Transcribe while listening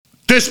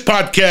This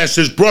podcast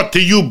is brought to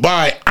you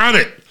by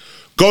Onnit.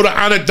 Go to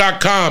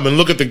Onnit.com and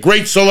look at the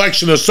great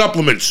selection of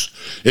supplements.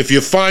 If you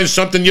find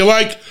something you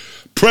like,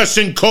 press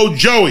in code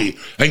Joey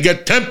and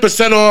get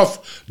 10%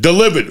 off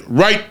delivered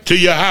right to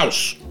your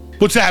house.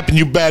 What's happening,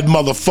 you bad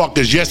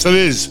motherfuckers? Yes, it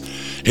is.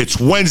 It's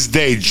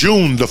Wednesday,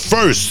 June the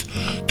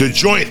 1st. The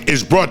joint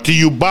is brought to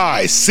you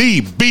by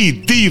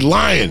CBD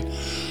Lion.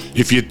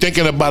 If you're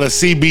thinking about a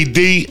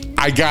CBD,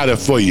 I got it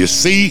for you.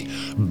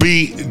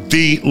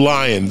 CBD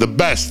Lion, the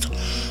best.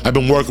 I've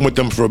been working with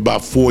them for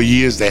about 4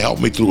 years. They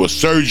helped me through a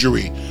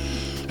surgery.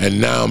 And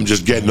now I'm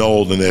just getting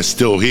old and they're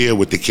still here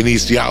with the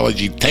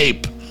kinesiology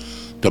tape,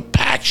 the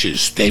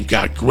patches. They've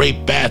got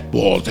great bath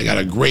balls. They got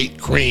a great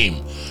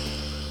cream.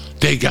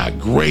 They got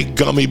great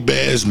gummy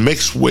bears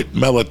mixed with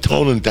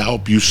melatonin to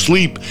help you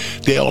sleep.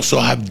 They also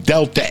have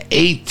Delta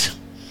 8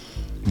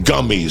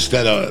 gummies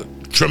that are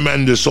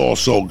tremendous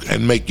also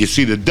and make you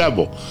see the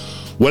devil.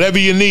 Whatever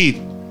you need,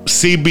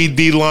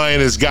 CBD Lion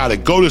has got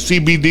it. Go to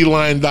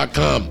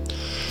CBDLion.com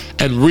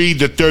and read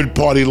the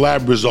third-party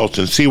lab results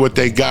and see what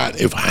they got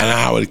and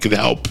how it could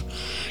help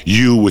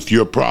you with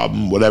your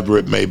problem, whatever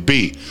it may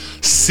be.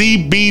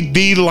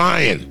 CBD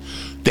Lion.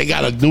 They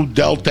got a new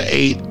Delta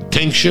 8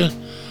 tincture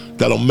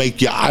that'll make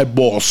your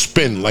eyeballs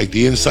spin like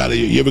the inside of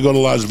you ever go to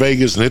Las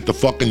Vegas and hit the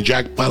fucking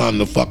jackpot on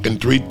the fucking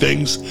 3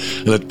 things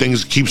and the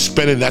things keep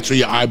spinning? That's what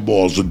your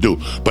eyeballs will do.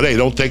 But hey,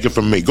 don't take it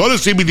from me. Go to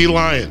CBD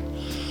Lion.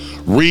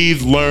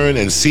 Read, learn,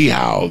 and see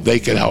how they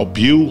can help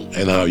you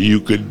and how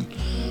you could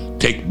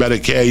take better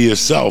care of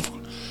yourself.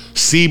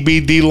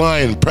 CBD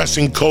Lion,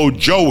 pressing code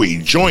Joey,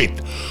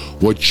 joint,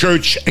 or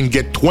church, and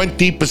get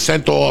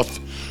 20% off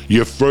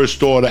your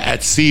first order at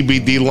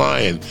CBD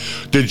Lion.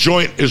 The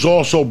joint is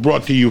also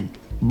brought to you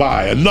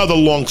by another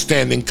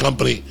long-standing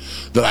company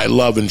that I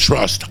love and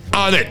trust,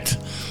 Onnit,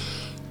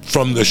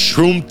 from the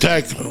Shroom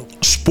Tech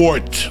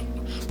Sport,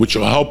 which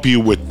will help you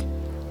with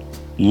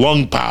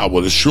lung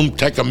power, the Shroom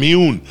Tech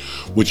Immune,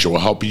 which will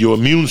help your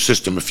immune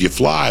system if you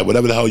fly,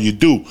 whatever the hell you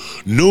do.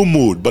 New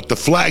Mood, but the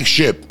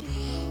flagship,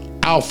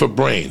 Alpha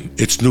Brain.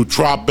 It's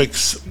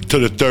nootropics to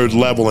the 3rd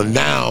level, and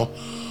now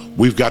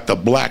we've got the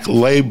black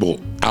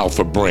label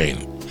Alpha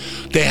Brain.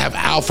 They have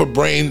Alpha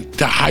Brain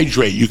to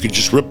hydrate. You can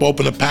just rip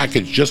open a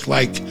package just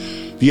like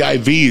the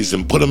IVs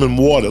and put them in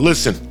water.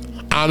 Listen,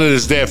 Onnit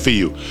is there for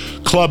you.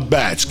 Club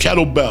bats,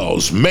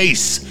 kettlebells,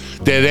 mace,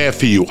 they're there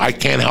for you. I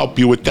can't help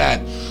you with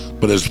that.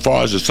 But as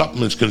far as the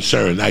supplement's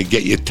concerned, I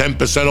get you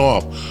 10%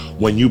 off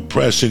when you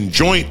press in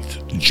joint,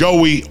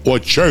 Joey, or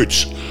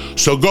church.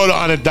 So go to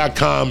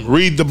Onnit.com,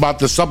 read about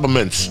the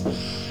supplements,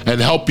 and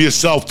help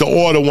yourself to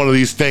order one of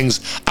these things.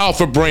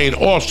 Alpha Brain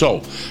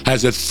also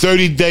has a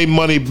 30-day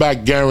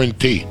money-back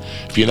guarantee.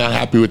 If you're not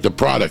happy with the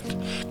product,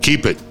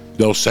 keep it.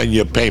 They'll send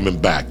you a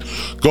payment back.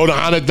 Go to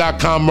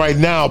Onnit.com right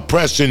now,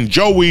 press in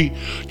Joey,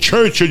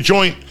 church, or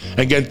joint,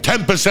 and get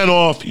 10%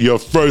 off your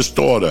first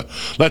order.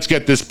 Let's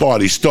get this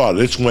party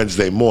started. It's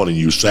Wednesday morning,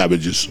 you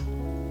savages.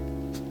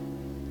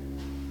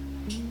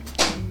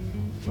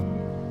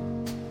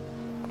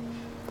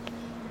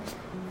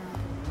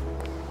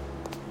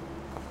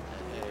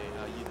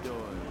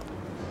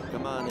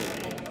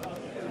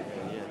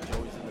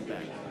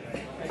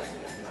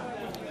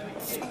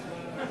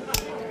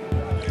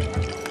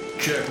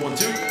 Check 1,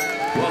 2.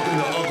 Welcome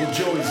to Uncle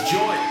Joey's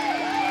Joint.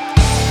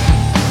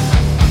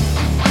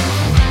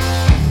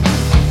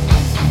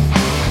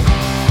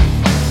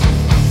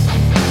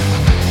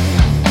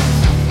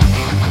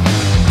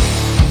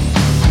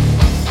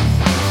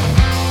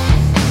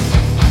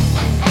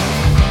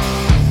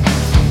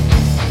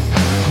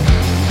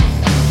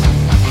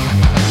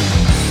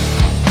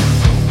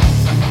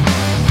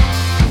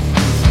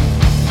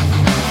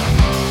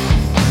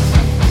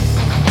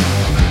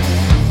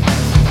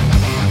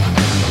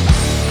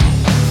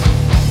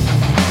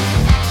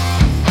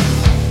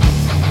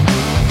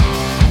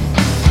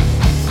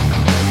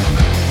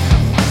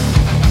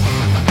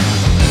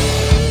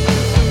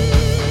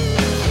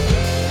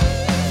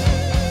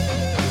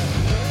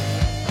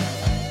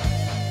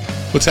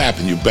 What's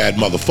happening, you bad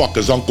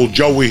motherfuckers? Uncle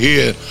Joey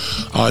here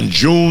on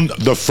June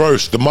the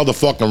 1st. The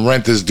motherfucking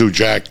rent is due,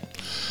 Jack.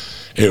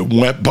 It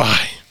went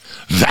by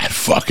that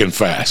fucking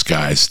fast,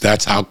 guys.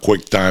 That's how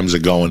quick times are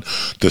going.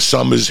 The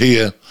summer's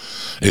here.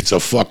 It's a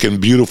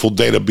fucking beautiful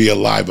day to be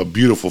alive. A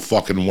beautiful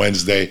fucking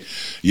Wednesday.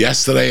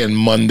 Yesterday and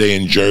Monday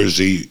in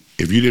Jersey,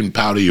 if you didn't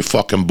powder your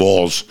fucking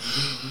balls,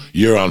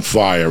 you're on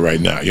fire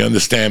right now. You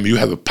understand me? You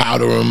have to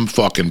powder them,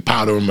 fucking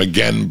powder them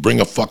again. Bring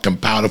a fucking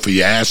powder for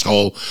your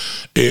asshole.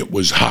 It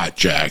was hot,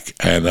 Jack.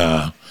 And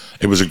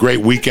it was a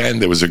great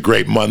weekend. It was a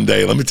great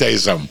Monday. Let me tell you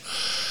something.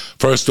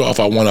 First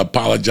off, I want to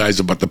apologize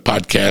about the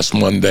podcast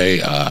Monday.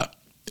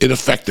 It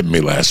affected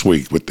me last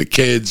week with the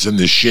kids and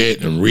the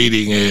shit and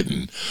reading it.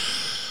 And,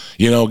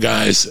 you know,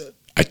 guys,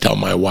 I tell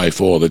my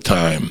wife all the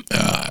time,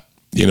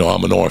 you know,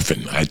 I'm an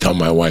orphan. I tell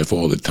my wife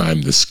all the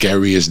time, the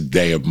scariest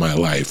day of my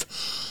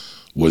life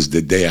was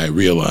the day I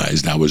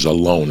realized I was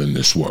alone in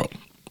this world.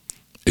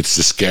 It's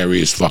the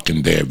scariest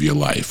fucking day of your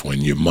life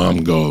when your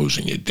mom goes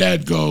and your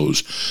dad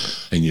goes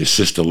and your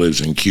sister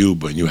lives in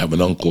Cuba and you have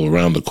an uncle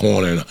around the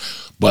corner.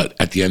 But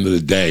at the end of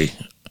the day,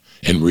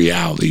 in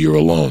reality, you're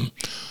alone.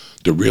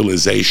 The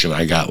realization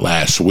I got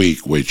last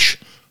week, which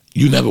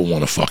you never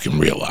want to fucking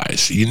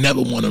realize. You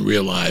never want to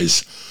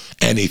realize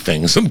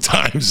anything.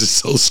 Sometimes it's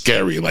so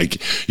scary.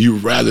 Like,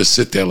 you'd rather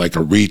sit there like a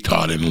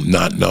retard and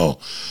not know.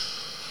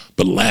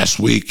 But last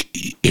week,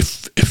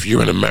 if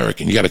you're an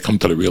American, you got to come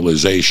to the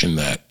realization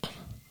that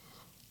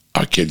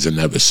our kids are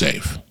never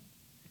safe.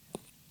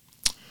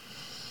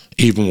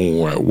 Even when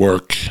we're at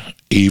work,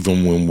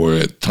 even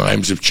when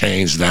times have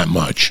changed that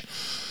much.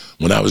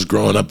 When I was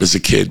growing up as a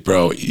kid,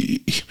 bro,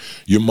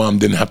 your mom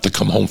didn't have to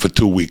come home for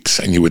 2 weeks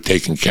and you were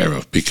taken care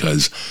of,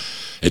 because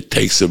it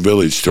takes a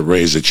village to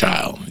raise a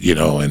child, you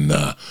know. And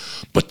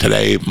but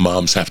today,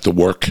 moms have to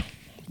work.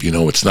 You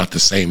know, it's not the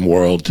same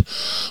world.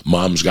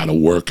 Moms got to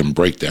work and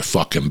break their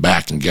fucking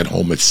back and get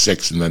home at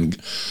 6 and then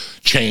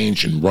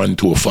change and run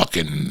to a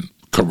fucking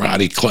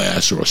karate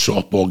class or a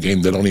softball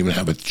game. They don't even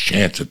have a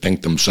chance to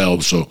think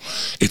themselves. So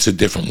it's a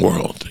different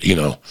world, you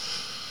know.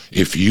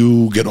 If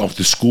you get off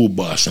the school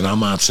bus and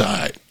I'm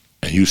outside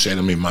and you say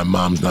to me, my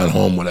mom's not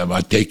home, whatever,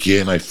 I take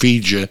you and I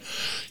feed you.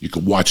 You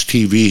could watch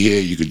TV here.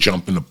 You could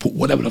jump in the pool.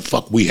 Whatever the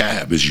fuck we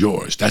have is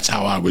yours. That's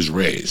how I was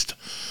raised.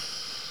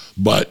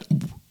 But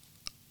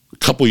a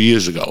couple of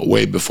years ago,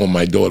 way before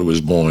my daughter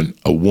was born,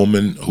 a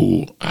woman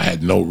who I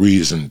had no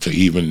reason to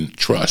even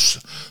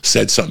trust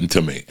said something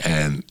to me.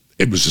 And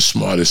it was the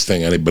smartest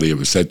thing anybody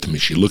ever said to me.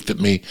 She looked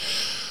at me.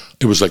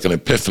 It was like an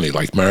epiphany,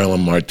 like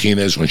Marilyn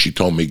Martinez when she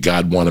told me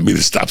God wanted me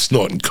to stop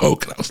snorting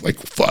coke. And I was like,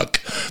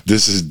 fuck,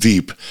 this is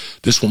deep.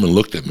 This woman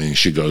looked at me and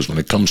she goes, when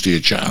it comes to your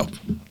child,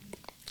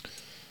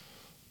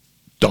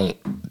 don't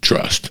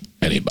trust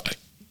anybody.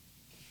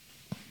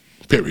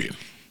 Period.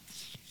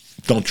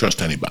 Don't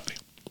trust anybody.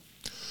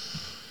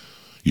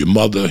 Your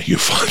mother, your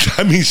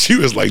father. I mean, she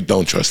was like,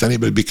 don't trust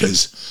anybody,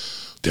 because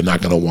they're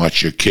not going to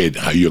watch your kid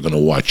how you're going to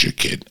watch your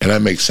kid. And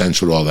that makes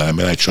sense with all that. I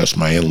mean, I trust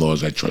my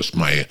in-laws. I trust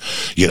my,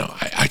 you know,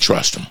 I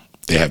trust them.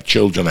 They have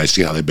children. I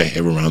see how they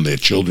behave around their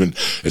children.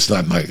 It's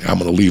not like I'm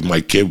going to leave my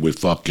kid with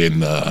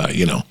fucking,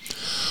 you know,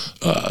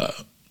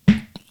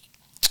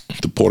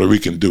 the Puerto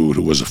Rican dude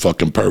who was a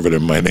fucking pervert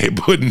in my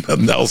neighborhood,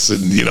 Nelson.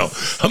 You know,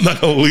 I'm not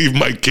going to leave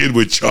my kid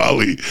with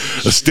Charlie,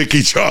 a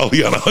sticky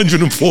Charlie on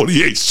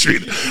 148th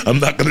Street. I'm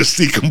not going to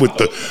sneak him with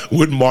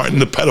Martin,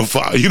 the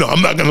pedophile. You know,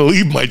 I'm not going to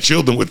leave my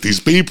children with these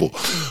people.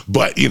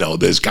 But, you know,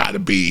 there's got to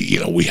be, you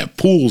know, we have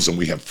pools and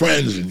we have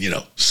friends and, you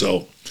know,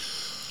 so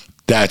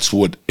that's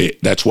why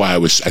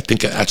I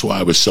think that's why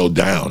I was so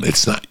down.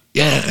 It's not,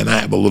 yeah, and I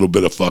have a little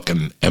bit of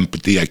fucking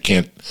empathy. I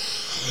can't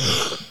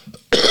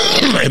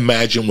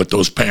imagine what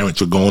those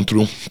parents are going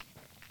through.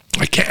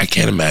 I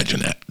can't imagine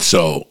that.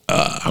 So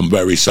I'm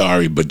very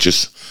sorry, but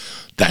just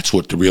that's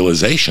what the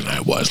realization I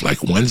was.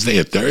 Like Wednesday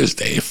or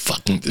Thursday, it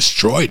fucking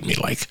destroyed me.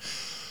 Like,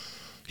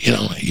 you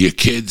know, your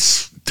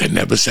kids, they're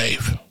never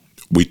safe.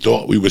 We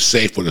thought we were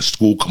safe with a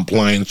school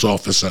compliance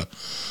officer.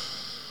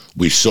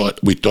 We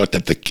thought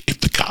that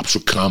if the cops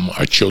would come,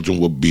 our children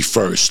would be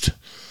first.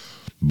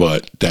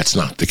 But that's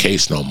not the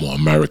case no more,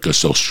 America.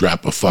 So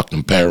strap a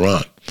fucking pair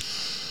on.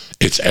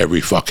 It's every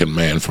fucking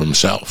man for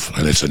himself.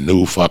 And it's a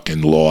new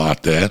fucking law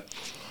out there.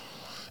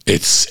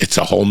 It's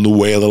a whole new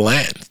way of the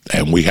land.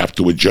 And we have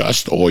to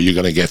adjust or you're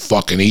going to get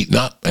fucking eaten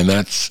up. And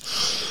that's...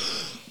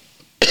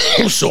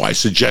 So I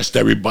suggest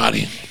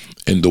everybody,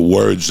 in the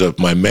words of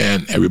my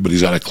man,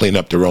 everybody's got to clean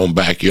up their own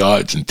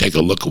backyards and take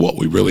a look at what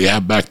we really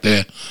have back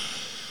there.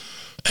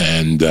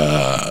 And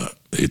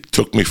it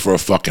took me for a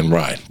fucking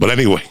ride. But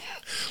anyway,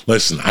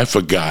 listen, I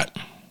forgot.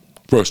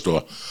 First of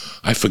all,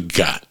 I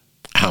forgot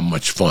how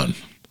much fun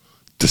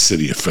the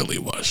city of Philly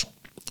was.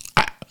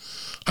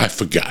 I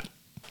forgot.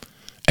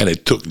 And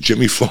it took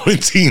Jimmy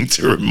Florentine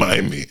to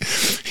remind me.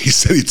 He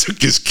said he took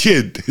his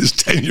kid, his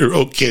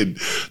 10-year-old kid,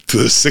 to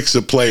the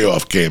Sixer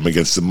playoff game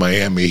against the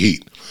Miami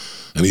Heat.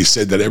 And he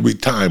said that every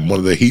time one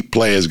of the Heat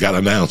players got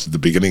announced at the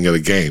beginning of the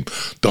game,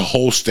 the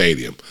whole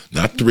stadium,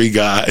 not three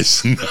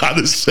guys, not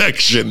a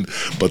section,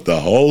 but the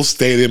whole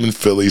stadium in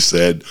Philly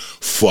said,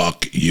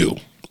 fuck you.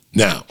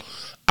 Now,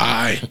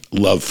 I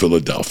love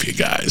Philadelphia,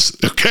 guys.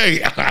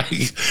 Okay?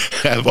 I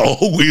have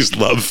always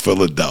loved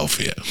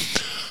Philadelphia.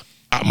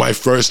 My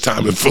first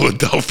time in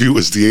Philadelphia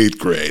was the 8th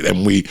grade,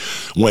 and we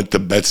went to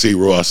Betsy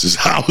Ross's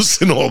house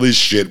and all this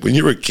shit. When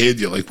you're a kid,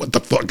 you're like, what the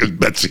fuck is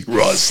Betsy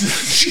Ross?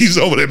 She's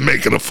over there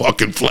making a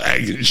fucking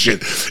flag and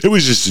shit. It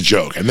was just a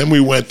joke. And then we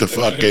went to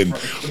the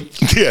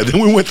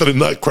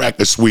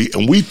Nutcracker Suite,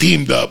 and we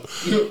teamed up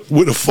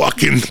with a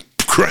fucking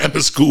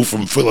grammar school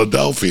from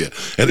Philadelphia.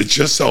 And it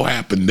just so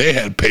happened they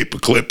had paper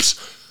clips.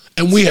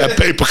 And we have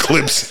paper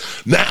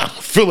clips. Now,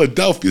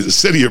 Philadelphia is a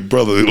city of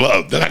brotherly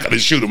love. They're not going to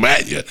shoot them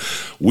at you.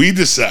 We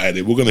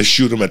decided we're going to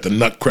shoot them at the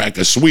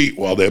Nutcracker Suite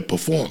while they're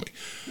performing.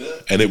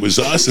 And it was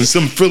us and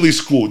some Philly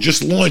school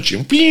just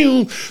launching.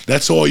 Pew!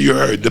 That's all you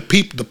heard.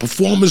 The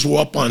performers were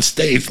up on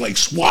stage like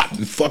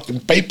swatting fucking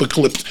paper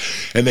clips.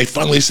 And they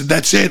finally said,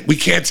 that's it. We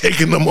can't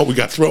take it no more. We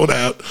got thrown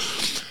out.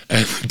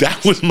 And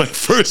that was my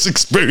first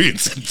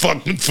experience in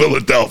fucking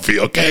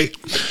Philadelphia, okay?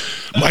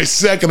 My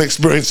second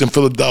experience in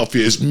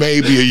Philadelphia is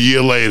maybe a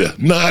year later.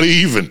 Not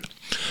even.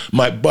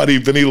 My buddy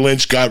Vinnie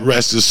Lynch, God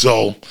rest his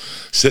soul,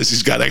 says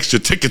he's got extra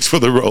tickets for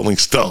the Rolling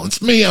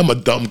Stones. Me, I'm a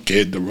dumb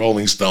kid. The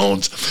Rolling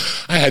Stones.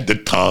 I had the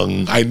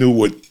tongue. I knew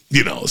what,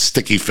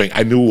 sticky finger.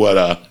 I knew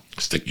what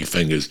Sticky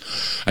Fingers.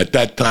 At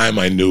that time,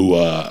 I knew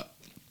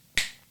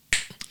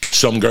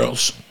Some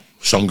Girls.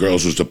 Some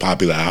Girls was the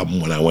popular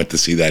album when I went to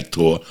see that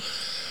tour.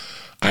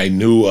 I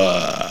knew,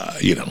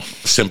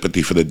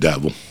 Sympathy for the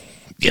Devil.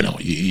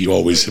 You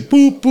always say,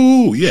 boo,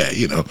 boo, yeah,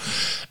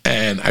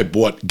 And I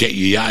bought Get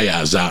Your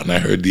Yayas out, and I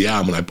heard the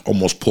album, and I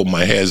almost pulled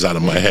my hairs out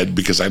of my head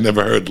because I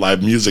never heard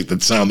live music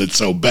that sounded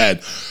so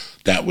bad.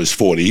 That was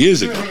 40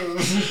 years ago.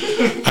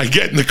 I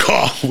get in the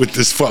car with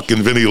this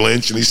fucking Vinnie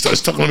Lynch, and he starts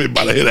talking to me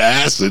about a hit of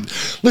acid.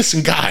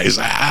 Listen, guys,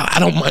 I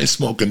don't mind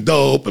smoking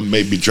dope and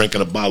maybe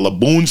drinking a bottle of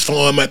Boone's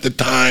for him at the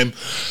time.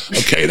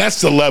 Okay,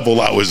 that's the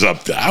level I was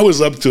up to. I was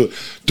up to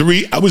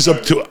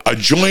a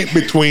joint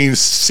between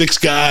 6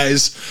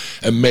 guys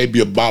and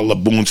maybe a bottle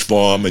of Boone's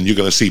for him, and you're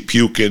going to see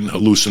puking,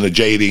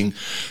 hallucinating,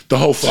 the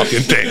whole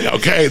fucking thing,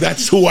 okay?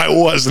 That's who I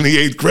was in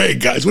the 8th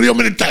grade, guys. What do you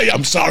want me to tell you?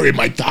 I'm sorry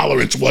my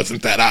tolerance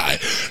wasn't that high.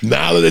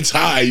 Now that it's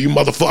high, you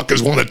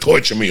motherfuckers want to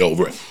torture me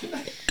over it.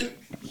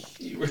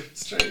 You were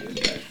straight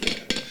back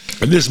there.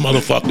 And this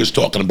motherfucker's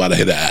talking about a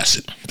hit of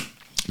acid.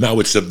 Now,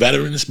 it's the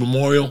Veterans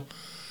Memorial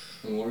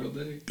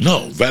Day?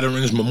 No,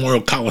 Veterans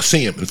Memorial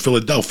Coliseum in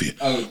Philadelphia.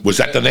 Oh, was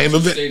that the name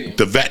of it? Stadium.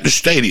 The Veterans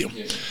Stadium.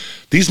 Yeah.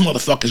 These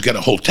motherfuckers got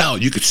a hotel.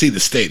 You could see the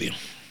stadium.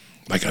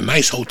 Like a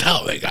nice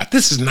hotel they got.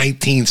 This is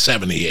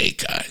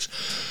 1978, guys.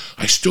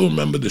 I still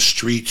remember the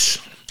streets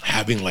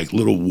having like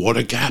little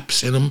water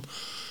gaps in them.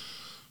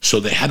 So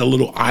they had a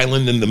little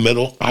island in the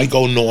middle. I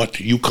go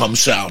north, you come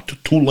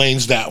south. 2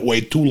 lanes that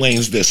way, 2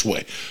 lanes this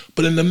way.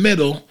 But in the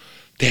middle,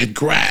 they had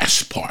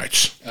grass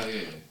parts. Oh,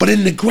 yeah. But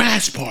in the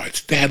grass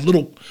parts, they had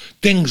little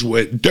things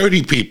where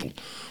dirty people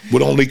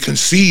would only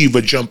conceive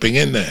of jumping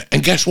in there.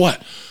 And guess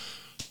what?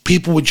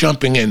 People were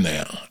jumping in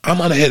there. I'm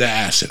on a hit of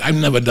acid. I've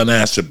never done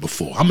acid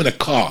before. I'm in a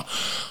car.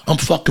 I'm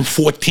fucking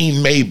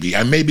 14 maybe.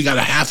 I maybe got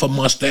a half a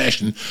mustache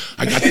and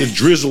I got the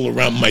drizzle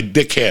around my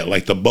dick hair.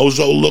 Like the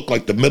bozo look,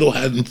 like the middle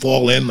hadn't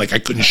fall in, like I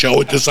couldn't show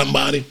it to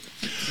somebody.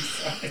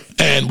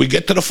 And we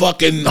get to the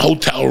fucking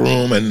hotel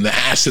room and the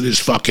acid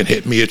is fucking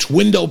hit me. It's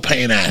window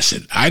pane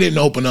acid. I didn't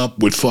open up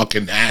with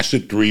fucking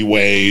acid 3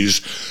 ways.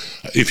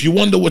 If you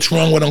wonder what's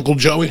wrong with Uncle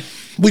Joey,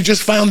 we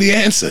just found the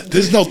answer.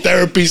 There's no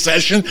therapy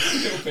session.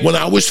 When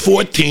I was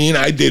 14,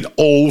 I did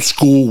old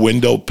school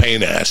window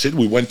pane acid.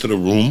 We went to the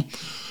room.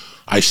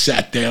 I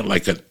sat there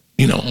like a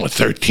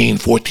 13,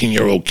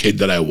 14-year-old kid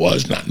that I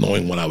was, not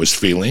knowing what I was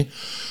feeling.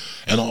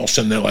 And all of a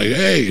sudden they're like,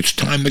 hey, it's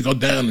time to go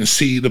down and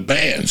see the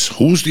bands.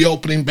 Who's the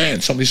opening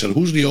band? Somebody said,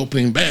 who's the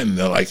opening band? And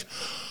they're like,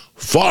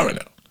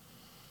 Foreigner.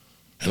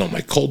 And I'm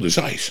like, cold as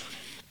ice.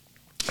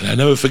 And I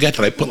never forget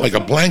that I put like a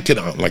blanket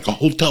on, like a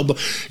hotel.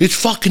 It's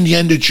fucking the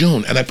end of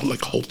June. And I put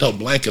like a hotel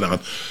blanket on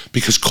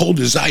because cold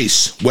as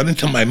ice went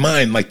into my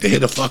mind like to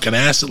hit a fucking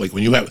acid. Like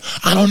when you have,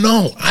 I don't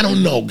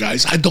know,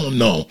 guys. I don't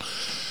know.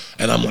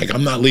 And I'm like,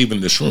 I'm not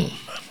leaving this room.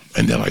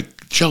 And they're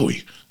like,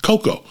 Joey,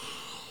 Coco,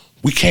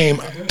 we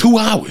came 2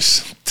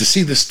 hours to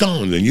see the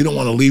Stones and you don't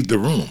want to leave the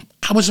room.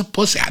 I was a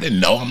pussy. I didn't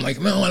know. I'm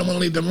like, no, I don't want to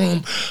leave the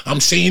room. I'm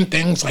seeing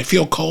things. I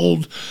feel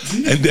cold.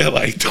 And they're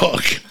like,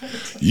 dog,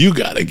 you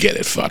got to get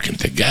it fucking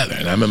together.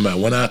 And I remember I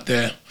went out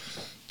there.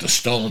 The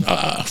Stone,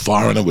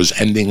 Foreigner was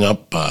ending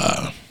up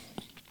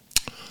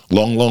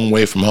Long, Long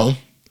Way From Home.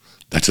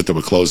 That's what they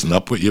were closing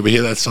up with. You ever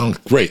hear that song?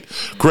 Great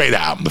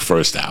album, the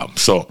first album.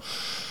 So,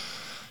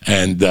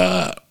 and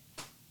there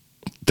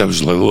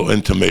was a little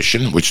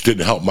intermission, which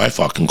didn't help my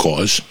fucking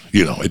cause.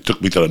 It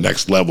took me to the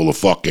next level of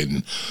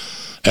fucking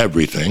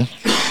everything.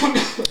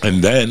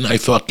 And then I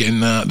fucking,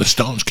 the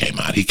Stones came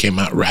out. He came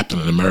out wrapped in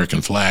an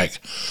American flag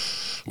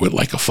with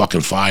like a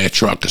fucking fire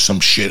truck or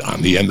some shit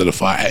on the end of the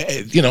fire.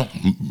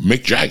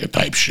 Mick Jagger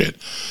type shit.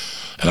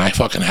 And I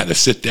fucking had to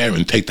sit there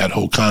and take that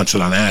whole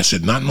concert on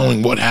acid, not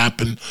knowing what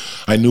happened.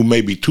 I knew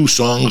maybe 2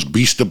 songs,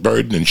 Beast of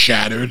Burden and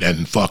Shattered,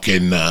 and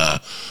fucking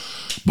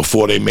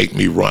Before They Make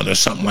Me Run or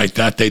something like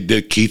that. They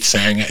did, Keith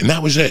sang it, and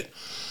that was it.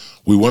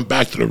 We went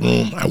back to the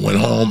room. I went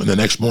home, and the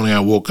next morning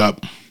I woke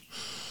up,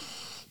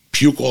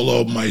 puke all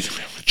over my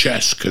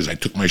chest because I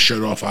took my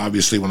shirt off,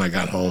 obviously, when I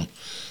got home.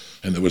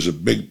 And there was a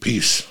big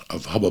piece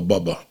of Hubba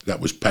Bubba that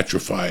was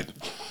petrified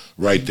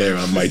right there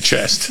on my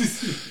chest.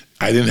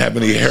 I didn't have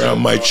any hair on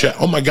my chest.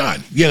 Oh, my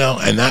God.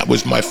 And that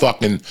was my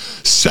fucking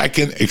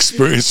second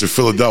experience in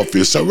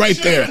Philadelphia. So right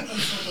there,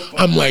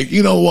 I'm like,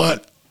 you know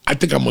what? I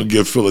think I'm going to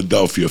give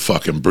Philadelphia a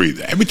fucking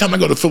breather. Every time I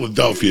go to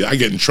Philadelphia, I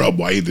get in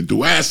trouble. I either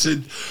do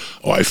acid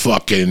or I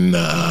fucking,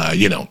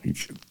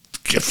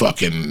 get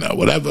fucking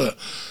whatever.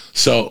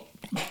 So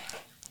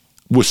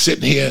we're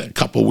sitting here a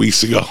couple of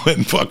weeks ago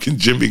and fucking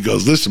Jimmy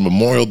goes, listen,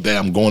 Memorial Day,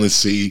 I'm going to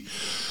see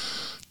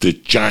the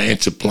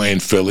Giants are playing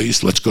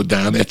Phillies. Let's go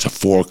down there. It's a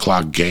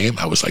 4:00 game.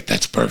 I was like,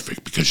 that's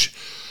perfect because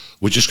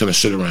we're just going to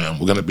sit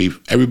around.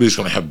 Everybody's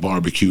going to have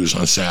barbecues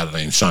on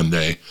Saturday and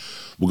Sunday.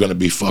 We're going to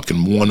be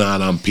fucking worn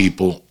out on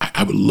people.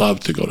 I would love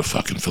to go to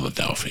fucking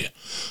Philadelphia.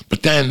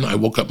 But then I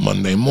woke up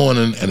Monday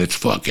morning and it's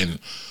fucking,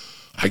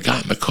 I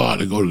got in the car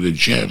to go to the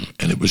gym,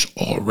 and it was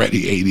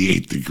already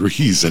 88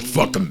 degrees at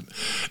fucking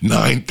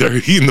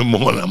 9:30 in the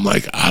morning. I'm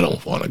like, I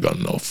don't want to go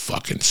to no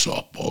fucking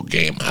softball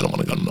game. I don't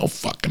want to go to no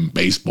fucking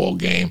baseball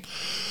game.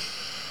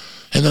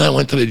 And then I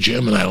went to the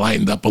gym, and I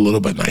lightened up a little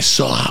bit, and I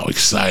saw how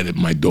excited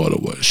my daughter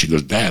was. She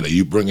goes, Dad, are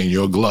you bringing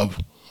your glove?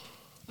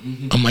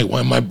 I'm like,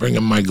 why am I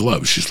bringing my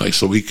glove? She's like,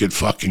 so we could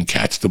fucking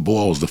catch the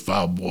balls, the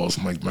foul balls.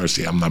 I'm like,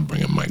 Mercy, I'm not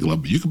bringing my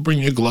glove. But you can bring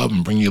your glove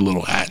and bring your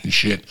little hat and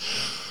shit.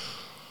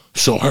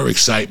 So her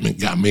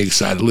excitement got me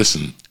excited.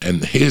 Listen,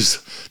 and here's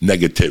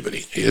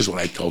negativity. Here's what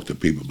I talk to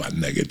people about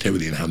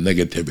negativity and how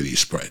negativity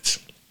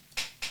spreads.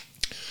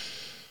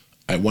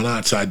 I went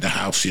outside the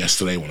house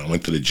yesterday when I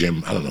went to the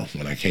gym. I don't know,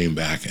 when I came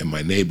back, and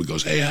my neighbor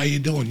goes, hey, how you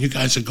doing? You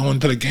guys are going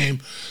to the game?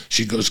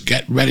 She goes,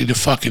 get ready to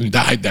fucking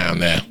die down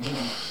there.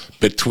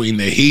 Between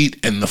the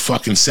heat and the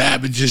fucking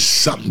savages,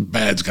 something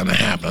bad's gonna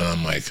happen. And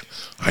I'm like,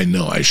 I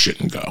know I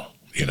shouldn't go,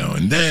 you know.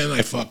 And then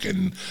I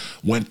fucking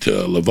went to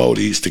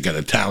Lavotti's to get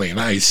Italian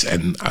ice,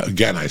 and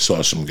again I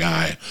saw some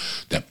guy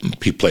that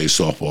he plays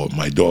softball with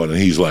my daughter,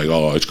 and he's like,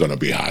 oh, it's gonna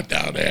be hot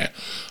down there.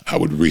 I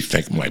would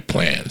rethink my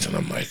plans. And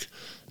I'm like,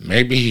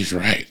 maybe he's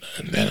right.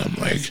 And then I'm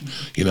like,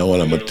 you know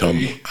what, I'm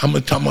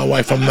gonna tell my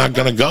wife I'm not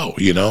gonna go,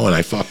 you know. And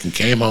I fucking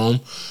came home.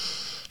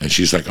 And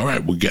she's like, all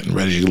right, we're getting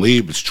ready to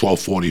leave. It's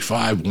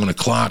 12:45, 1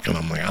 o'clock. And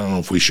I'm like, I don't know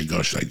if we should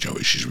go. She's like,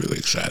 Joey, she's really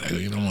excited. I go,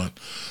 you know what?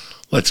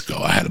 Let's go.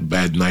 I had a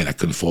bad night. I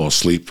couldn't fall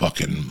asleep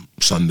fucking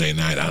Sunday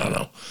night. I don't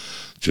know.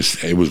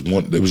 Just, it was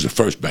the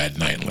first bad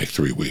night in like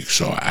 3 weeks.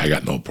 So I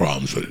got no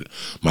problems with it.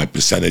 My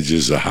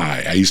percentages are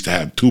high. I used to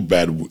have 2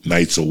 bad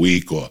nights a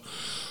week or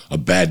a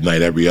bad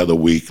night every other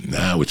week.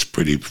 Now it's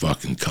pretty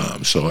fucking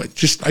calm. So I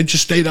just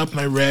stayed up and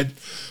I read.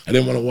 I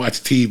didn't want to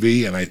watch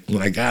TV, and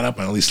when I got up,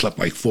 I only slept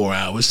like 4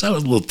 hours. So I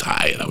was a little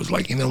tired. I was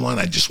like, you know what?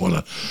 I just want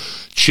to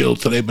chill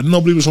today. But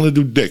nobody was going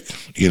to do dick,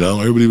 you know.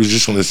 Everybody was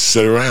just going to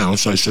sit around.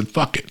 So I said,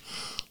 fuck it.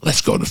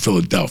 Let's go to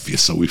Philadelphia.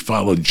 So we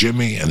followed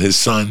Jimmy and his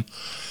son,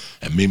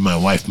 and me, my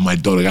wife, and my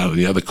daughter got in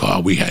the other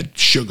car. We had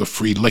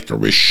sugar-free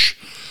licorice,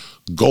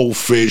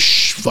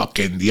 goldfish,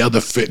 fucking the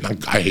other fit.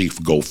 I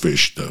hate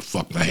goldfish.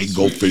 I hate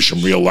goldfish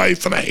in real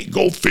life, and I hate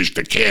goldfish,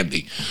 the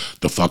candy,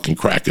 the fucking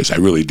crackers. I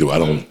really do. I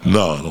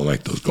don't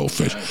like those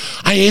goldfish.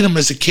 I ate them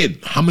as a kid.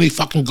 How many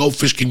fucking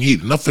goldfish can you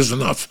eat? Enough is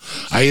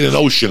enough. I ate an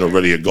ocean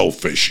already of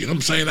goldfish. You know what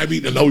I'm saying? I've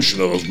eaten an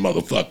ocean of those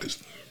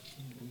motherfuckers.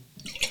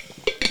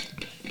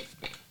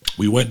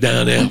 We went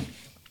down there.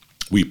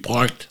 We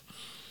parked.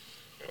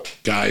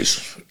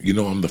 Guys, you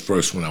know I'm the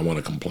first one I want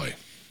to complain.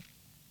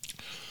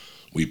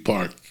 We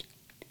parked.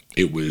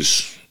 It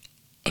was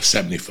a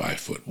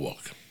 75-foot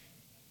walk,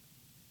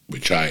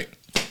 which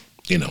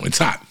it's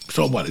hot.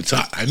 So what? It's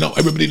hot. I know.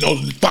 Everybody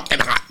knows it's fucking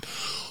hot.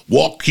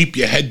 Walk, keep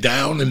your head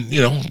down,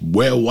 and,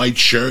 wear a white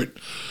shirt,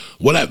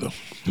 whatever.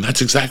 And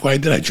that's exactly what I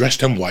did. I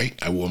dressed in white.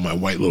 I wore my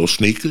white little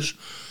sneakers.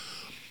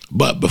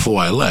 But before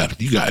I left,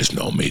 you guys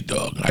know me,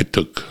 dog. I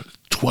took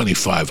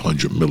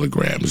 2,500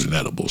 milligrams in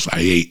edibles. I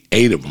ate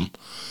 8 of them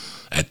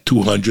at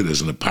 200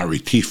 as an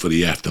aperitif for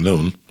the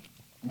afternoon.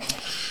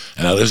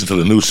 And I listened to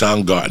the new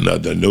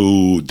Soundgarden, the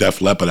new Def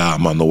Leppard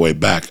album on the way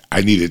back.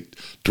 I needed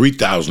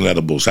 3,000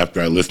 edibles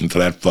after I listened to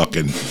that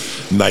fucking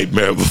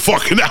nightmare of a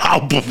fucking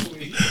album.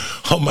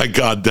 Oh my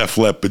God, Def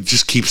Leppard,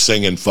 just keep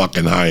singing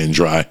fucking High and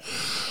Dry.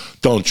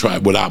 Don't try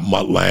it without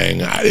Mutt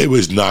Lange. It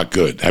was not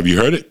good. Have you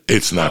heard it?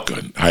 It's not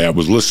good. I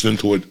was listening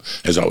to it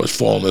as I was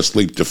falling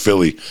asleep to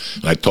Philly,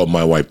 and I told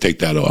my wife, take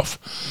that off.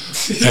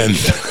 And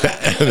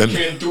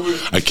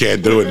I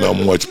can't do it no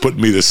more. It's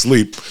putting me to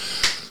sleep.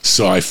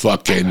 So I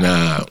fucking,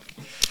 I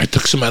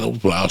took some edibles,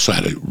 but I also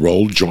had a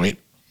rolled joint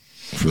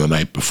from the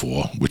night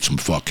before with some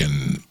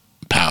fucking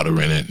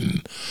powder in it,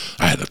 and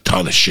I had a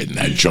ton of shit in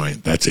that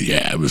joint. That's it.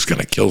 Yeah, I was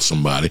going to kill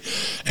somebody.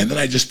 And then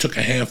I just took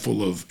a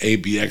handful of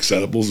ABX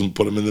edibles and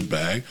put them in the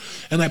bag,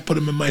 and I put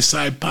them in my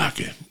side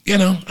pocket.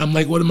 I'm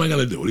like, what am I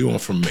going to do? What do you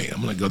want from me?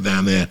 I'm going to go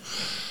down there.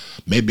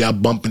 Maybe I'll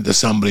bump into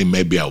somebody,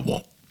 maybe I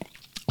won't.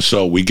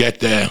 So we get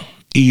there,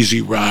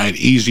 easy ride,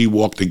 easy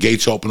walk. The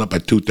gates open up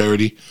at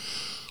 2:30.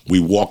 We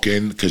walk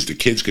in because the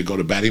kids could go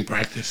to batting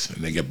practice,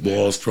 and they get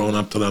balls thrown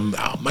up to them.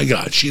 Oh, my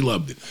God, she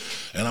loved it.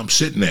 And I'm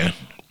sitting there.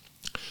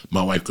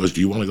 My wife goes, do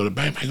you want to go to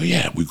batting? I go,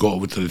 yeah. We go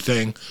over to the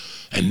thing,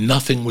 and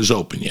nothing was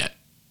open yet.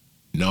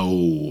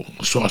 No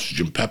sausage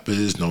and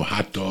peppers, no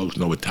hot dogs,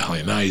 no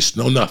Italian ice,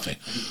 no nothing.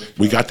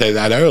 We got there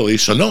that early,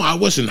 so no, I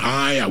wasn't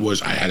high.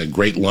 I had a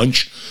great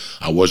lunch.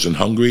 I wasn't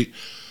hungry.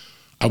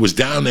 I was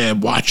down there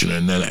watching,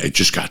 and then it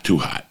just got too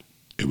hot.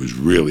 It was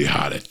really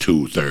hot at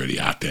 2:30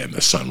 out there in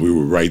the sun.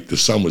 The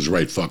sun was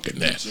right fucking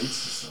there.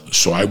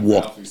 So I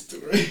walked.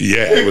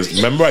 Yeah, it was.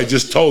 Remember, I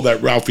just told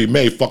that Ralphie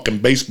May fucking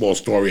baseball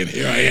story, and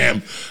here I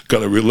am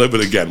gonna relive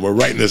it again. We're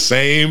right in the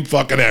same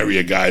fucking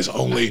area, guys.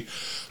 Only,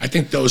 I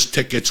think those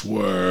tickets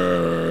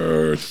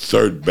were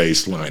third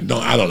base line. No,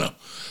 I don't know.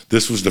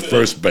 This was the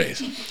first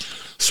base.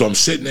 So I'm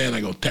sitting there, and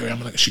I go, Terry,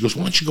 she goes,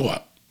 why don't you go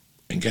up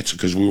and get some,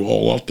 because we were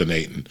all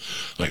alternating.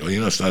 Like,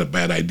 it's not a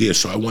bad idea.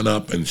 So I went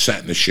up and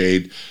sat in the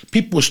shade.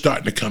 People were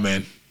starting to come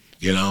in.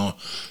 you know.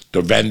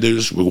 The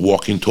vendors were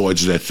walking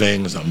towards their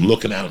things. I'm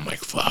looking at them like,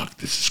 fuck,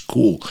 this is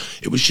cool.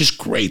 It was just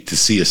great to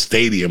see a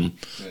stadium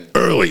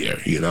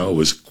earlier, you know. It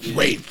was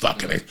great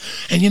fucking.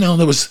 And, you know,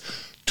 there was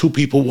 2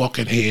 people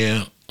walking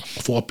here,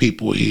 4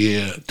 people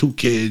here, 2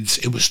 kids.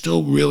 It was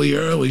still really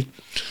early.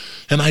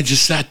 And I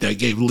just sat there. I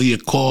gave Lee a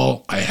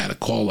call. I had a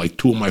call, like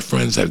 2 of my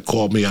friends had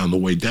called me on the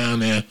way down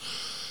there.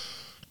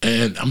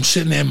 And I'm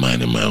sitting there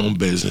minding my own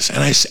business.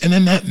 And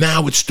then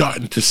now it's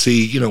starting to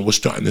see, you know, we're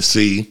starting to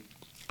see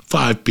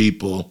 5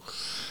 people.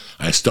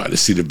 I started to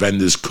see the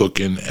vendors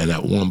cooking, and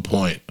at one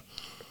point,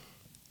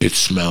 it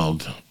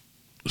smelled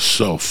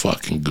so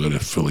fucking good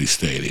at Philly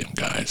Stadium,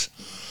 guys.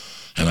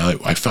 And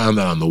I found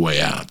out on the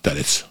way out that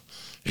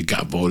it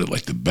got voted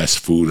like the best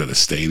food at a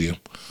stadium.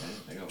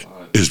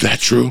 Is that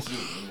true?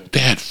 They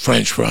had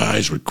French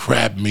fries with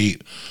crab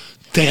meat.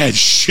 They had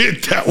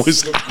shit that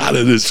was out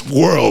of this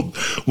world.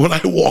 When I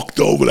walked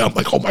over there, I'm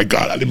like, oh my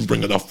God, I didn't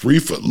bring enough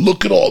reefer.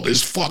 Look at all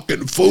this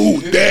fucking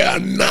food. They are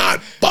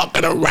not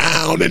fucking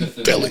around in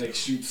Philly.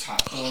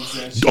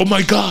 Oh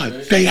my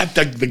God. They had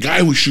the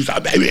guy who shoots. I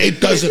mean, it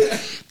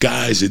doesn't.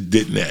 Guys, it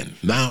didn't end.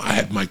 Now I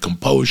had my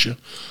composure.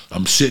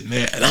 I'm sitting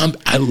there, and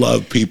I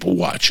love people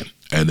watching.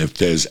 And if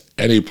there's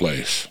any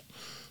place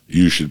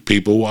you should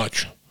people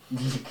watch,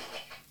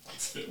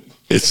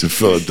 it's in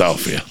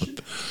Philadelphia.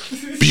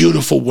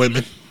 Beautiful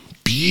women,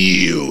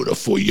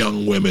 beautiful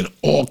young women,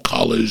 all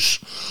colors,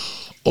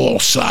 all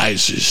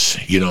sizes.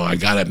 You know, I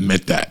gotta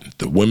admit that.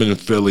 The women in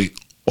Philly,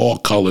 all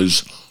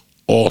colors,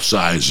 all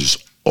sizes,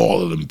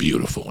 all of them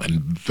beautiful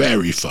and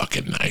very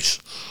fucking nice.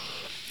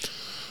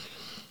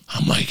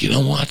 I'm like, you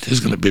know what? This is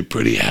gonna be a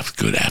pretty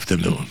good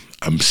afternoon.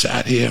 I'm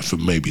sat here for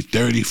maybe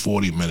 30,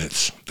 40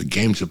 minutes. The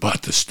game's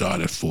about to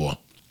start at 4.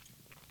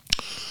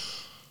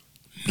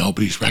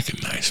 Nobody's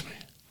recognized me.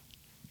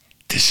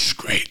 This is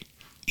great.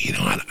 You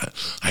know,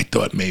 I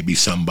thought maybe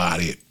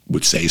somebody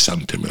would say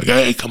something to me, like,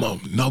 hey, come on.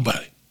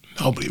 Nobody.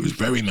 It was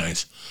very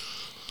nice.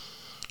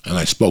 And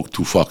I spoke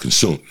too fucking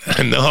soon.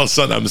 And all of a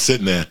sudden, I'm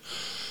sitting there,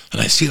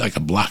 and I see like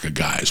a block of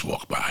guys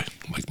walk by,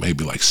 like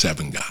maybe like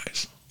 7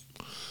 guys.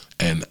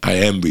 And I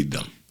envied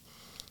them.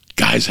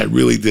 Guys, I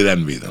really did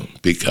envy them,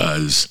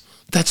 because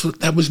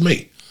that was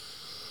me.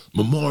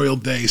 Memorial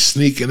Day,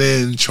 sneaking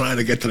in, trying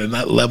to get to the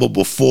nut level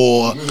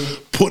before,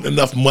 putting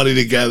enough money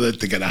together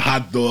to get a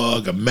hot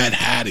dog, a Met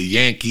hat, a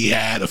Yankee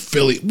hat, a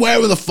Philly,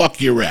 wherever the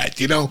fuck you're at,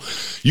 you know?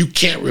 You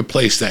can't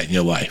replace that in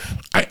your life.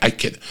 I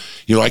can,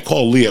 you know, I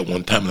called Lee at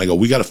one time, and I go,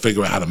 we got to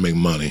figure out how to make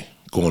money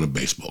going to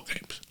baseball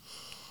games.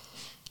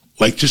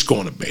 Like, just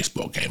going to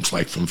baseball games,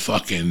 like from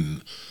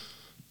fucking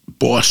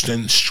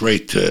Boston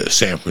straight to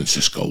San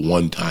Francisco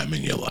one time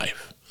in your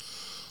life.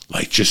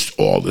 Like, just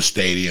all the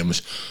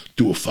stadiums,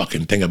 do a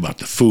fucking thing about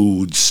the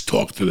foods,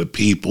 talk to the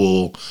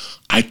people.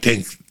 I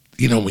think,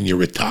 you know, when you're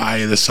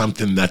retired or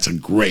something, that's a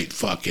great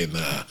fucking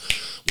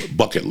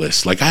bucket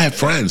list. Like, I have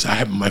friends. I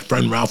have my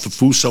friend Ralph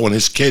Fuso and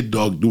his kid,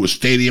 dog, do a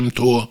stadium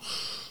tour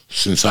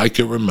since I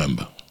can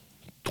remember.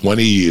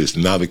 20 years.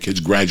 Now the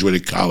kids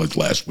graduated college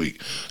last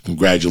week.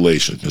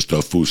 Congratulations, Mr.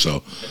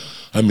 Fuso.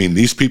 I mean,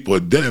 these people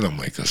did it. I'm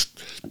like,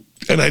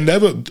 and I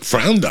never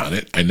frowned on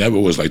it. I never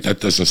was like, that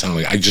doesn't sound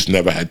like, I just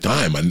never had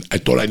time. I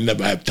thought I'd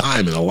never have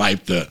time in a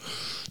life to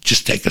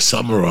just take a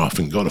summer off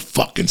and go to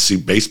fucking see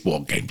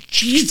baseball games.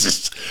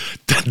 Jesus,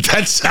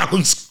 that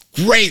sounds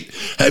great.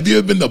 Have you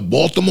ever been to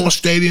Baltimore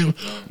Stadium?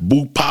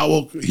 Boot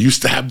Powell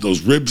used to have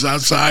those ribs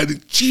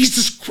outside.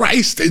 Jesus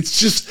Christ,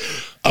 it's just,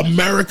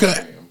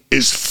 America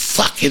is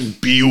fucking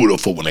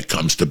beautiful when it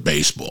comes to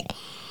baseball.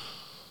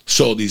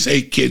 So these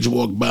 8 kids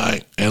walk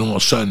by, and all of a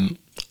sudden,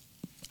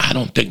 I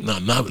don't think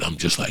nothing of it. I'm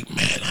just like,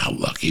 man, how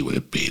lucky would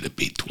it be to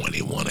be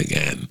 21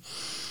 again?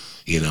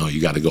 You know,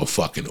 you got to go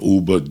fucking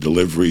Uber,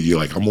 delivery. You're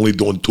like, I'm only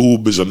doing 2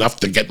 Ubers, enough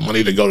to get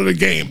money to go to the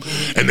game.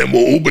 And then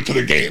we'll Uber to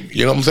the game.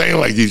 You know what I'm saying?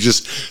 Like,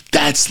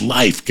 that's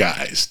life,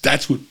 guys.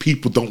 That's what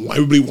people don't want.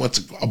 Everybody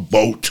wants a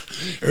boat.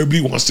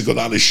 Everybody wants to go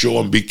down the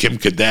shore and be Kim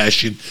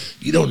Kardashian.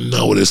 You don't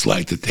know what it's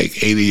like to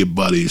take 8 of your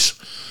buddies.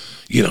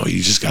 You know,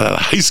 you just got out of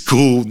high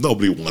school.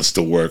 Nobody wants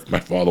to work. My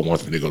father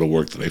wants me to go to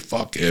work today.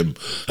 Fuck him.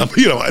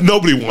 You know,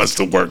 nobody wants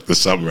to work the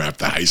summer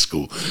after high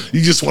school.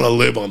 You just want to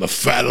live on the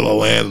fat of the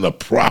land and the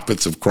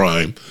profits of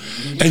crime.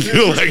 And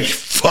you're like,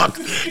 fuck.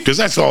 Because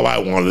that's all I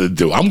wanted to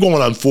do. I'm going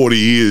on 40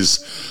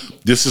 years.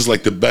 This is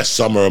like the best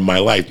summer of my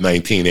life,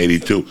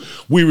 1982.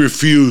 We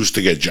refused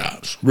to get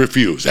jobs.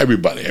 Refused.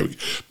 Everybody.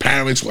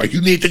 Parents were like,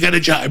 you need to get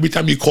a job. Every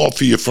time you called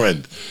for your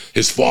friend,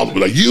 his father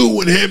was like, you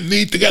and him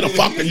need to get a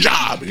fucking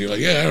job. And you're like,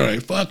 yeah, all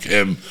right, fuck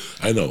him.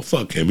 I know,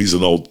 fuck him. He's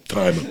an old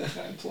timer.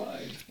 I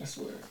applied, I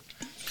swear.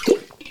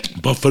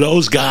 But for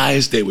those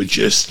guys, they were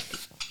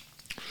just,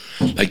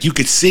 like, you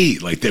could see,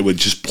 like, they were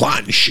just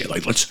plotting shit.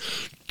 Like,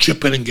 let's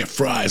chip in and get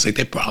fries. Like,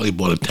 they probably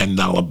bought a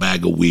 $10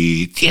 bag of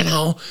weed, you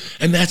know?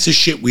 And that's the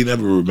shit we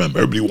never remember.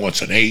 Everybody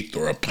wants an 1/8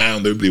 or a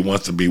pound. Everybody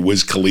wants to be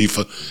Wiz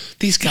Khalifa.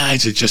 These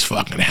guys are just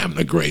fucking having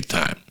a great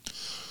time.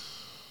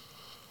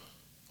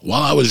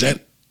 While I was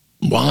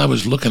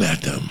looking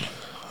at them,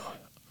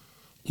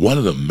 one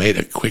of them made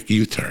a quick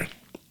U-turn.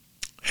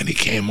 And he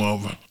came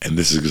over, and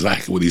this is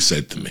exactly what he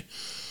said to me.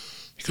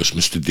 He goes,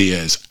 Mr.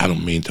 Diaz, I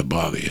don't mean to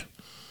bother you.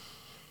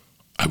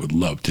 I would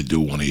love to do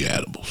one of your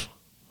edibles.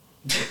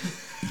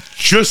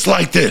 Just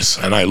like this.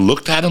 And I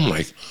looked at him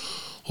like,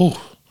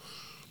 oh.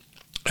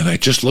 And I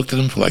just looked at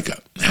him for like,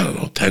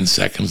 10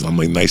 seconds. I'm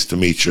like, nice to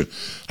meet you.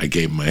 I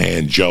gave him my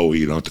hand, Joey.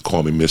 You don't have to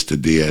call me Mr.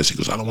 Diaz. He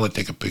goes, I don't want to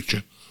take a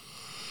picture.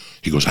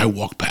 He goes, I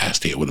walked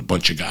past here with a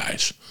bunch of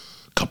guys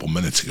a couple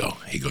minutes ago.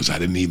 He goes, I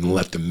didn't even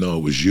let them know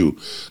it was you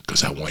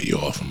because I want you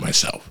off of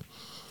myself.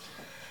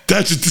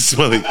 That's what this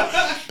funny.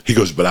 He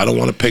goes, but I don't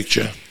want a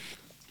picture.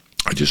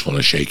 I just want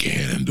to shake your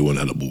hand and do an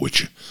edible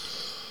with you.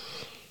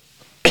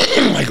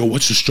 I go,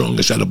 what's the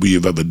strongest edible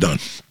you've ever done?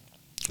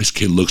 This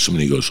kid looks at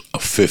me and he goes, a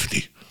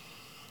 50.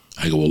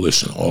 I go, well,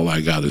 listen, all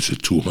I got is a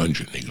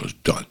 200. And he goes,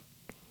 done.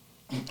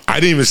 I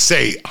didn't even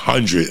say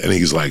 100. And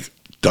he's like,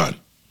 done.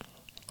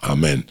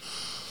 I'm in.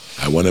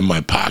 I went in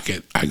my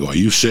pocket. I go, are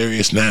you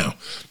serious now?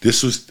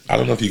 This was, I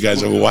don't know if you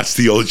guys ever watched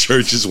the old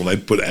churches when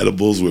I'd put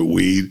edibles with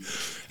weed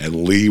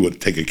and Lee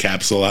would take a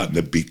capsule out and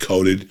it'd be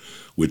coated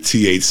with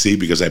THC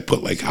because I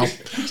put like, I'll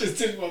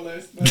take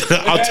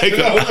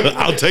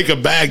a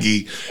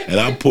baggie and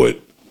I'll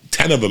put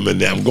 10 of them in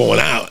there. I'm going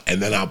out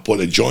and then I'll put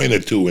a joint or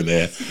two in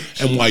there.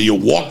 And while you're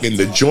walking,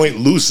 the joint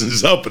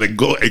loosens up and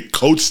it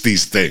coats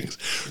these things.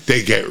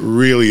 They get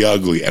really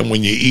ugly. And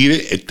when you eat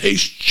it, it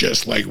tastes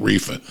just like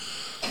reefer.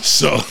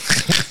 So,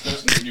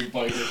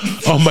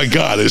 oh my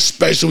God,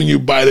 especially when you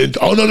bite it.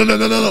 Oh,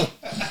 no.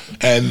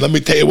 And let me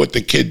tell you what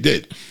the kid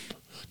did.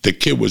 The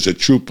kid was a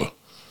trooper.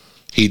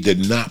 He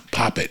did not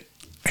pop it.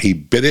 He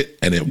bit it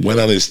and it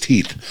went on his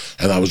teeth.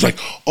 And I was like,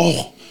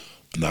 oh.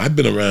 Now, I've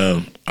been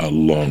around a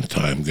long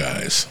time,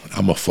 guys.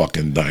 I'm a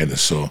fucking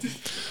dinosaur.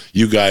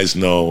 You guys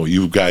know,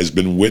 you guys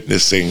been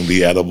witnessing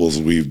the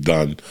edibles we've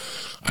done.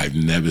 I've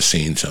never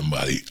seen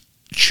somebody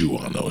chew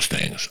on those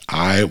things.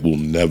 I will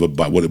never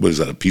buy, what is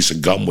that, a piece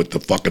of gum with the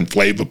fucking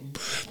flavor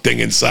thing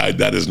inside?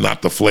 That is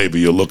not the flavor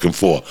you're looking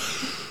for.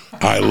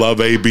 I love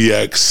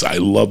ABX. I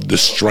love the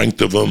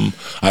strength of them.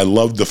 I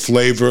love the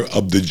flavor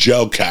of the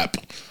gel cap.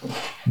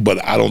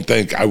 But I don't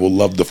think I will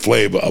love the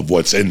flavor of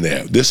what's in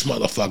there. This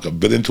motherfucker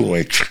bit into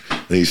it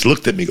and he's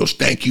looked at me, goes,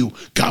 thank you,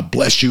 God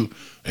bless you.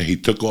 And he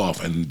took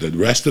off. And the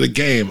rest of the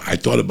game, I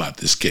thought about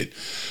this kid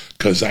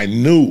because I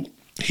knew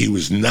he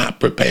was not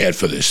prepared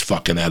for this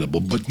fucking edible.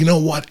 But you know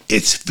what?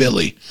 It's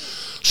Philly.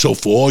 So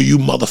for all you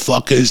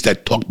motherfuckers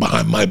that talk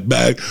behind my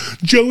back,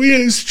 Joey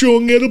has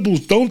strong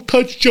edibles. Don't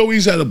touch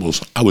Joey's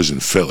edibles. I was in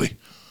Philly.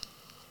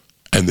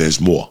 And there's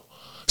more.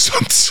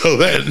 So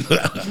then,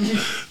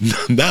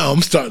 now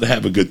I'm starting to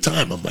have a good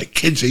time. I'm like,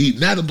 kids are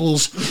eating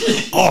edibles.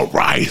 All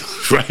right.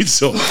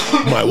 So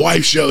my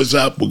wife shows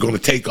up. We're going to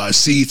take our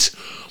seats.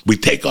 We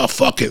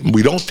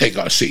don't take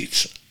our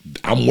seats.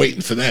 I'm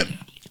waiting for them.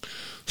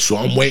 So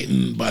I'm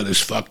waiting by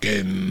this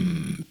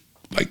fucking,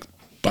 like,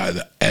 by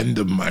the end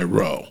of my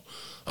row.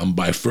 I'm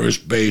by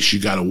first base. You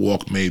got to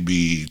walk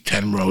maybe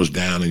 10 rows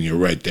down, and you're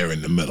right there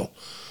in the middle.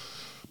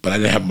 But I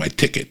didn't have my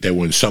ticket. They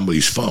were in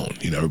somebody's phone.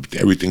 You know,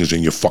 everything is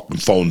in your fucking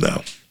phone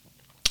now.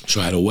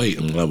 So I had to wait.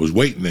 And when I was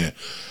waiting there,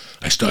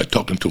 I started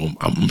talking to him.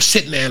 I'm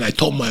sitting there, and I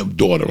told my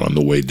daughter on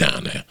the way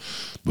down there,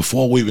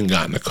 before we even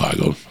got in the car, I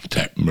go,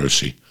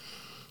 Mercy,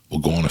 we're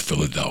going to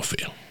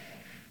Philadelphia.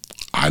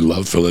 I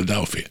love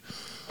Philadelphia.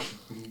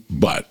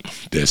 But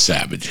they're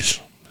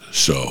savages.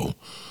 So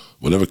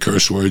whatever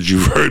curse words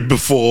you've heard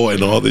before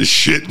and all this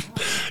shit,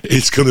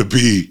 it's going to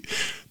be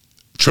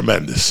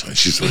tremendous. And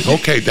she's like,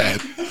 okay,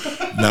 Dad.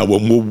 Now,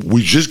 when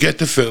we just get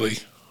to Philly,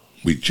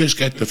 we just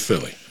get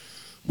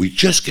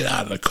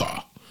out of the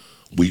car.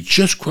 We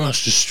just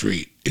cross the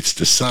street. It's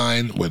the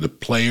sign where the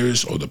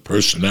players or the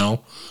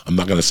personnel, I'm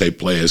not going to say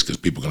players because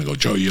people are going to go,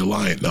 Joe, you're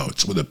lying. No,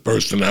 it's where the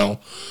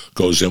personnel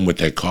goes in with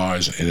their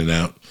cars in and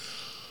out.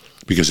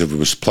 Because if it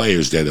was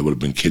players there would have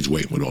been kids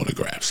waiting with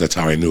autographs. That's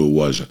how I knew it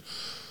wasn't.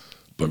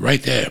 But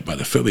right there, by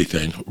the Philly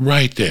thing,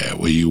 right there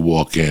where you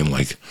walk in,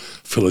 like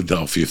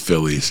Philadelphia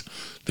Phillies,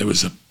 there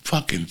was a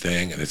fucking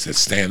thing, and it said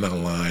stand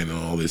on line and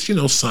all this,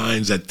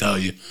 signs that tell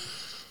you.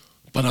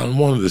 But on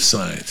one of the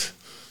signs,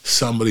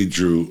 somebody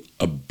drew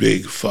a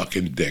big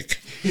fucking dick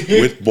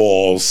with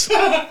balls,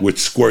 with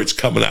squirts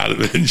coming out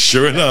of it. And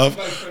sure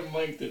enough,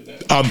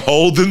 I'm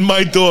holding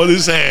my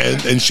daughter's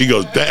hand, and she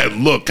goes, Dad,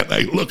 look. And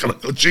I look, and I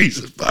go,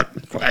 Jesus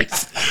fucking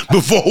Christ.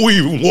 Before we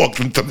even walked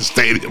into the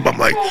stadium, I'm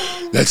like,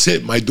 that's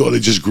it. My daughter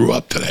just grew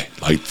up today.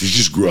 Like, she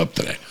just grew up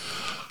today.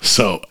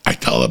 So I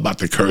tell her about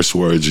the curse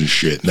words and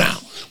shit. Now,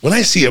 when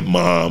I see a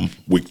mom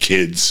with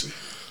kids,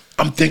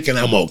 I'm thinking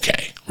I'm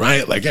okay,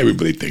 right? Like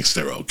everybody thinks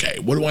they're okay.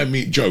 What do I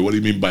mean, Joey? What do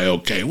you mean by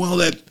okay? Well,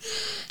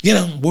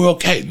 we're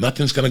okay.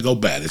 Nothing's going to go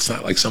bad. It's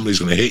not like somebody's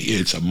going to hit you.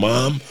 It's a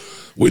mom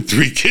with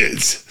 3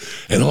 kids.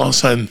 And all of a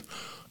sudden,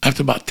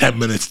 after about 10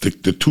 minutes, the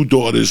 2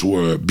 daughters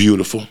were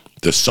beautiful.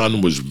 The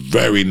son was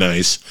very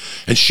nice.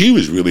 And she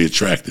was really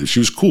attractive. She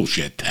was cool.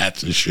 She had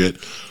tats and shit.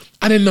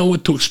 I didn't know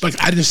what to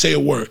expect. I didn't say a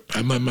word.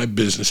 I mind my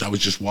business. I was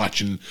just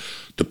watching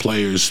the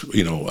players,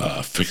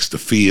 fix the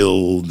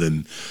field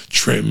and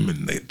trim,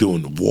 and they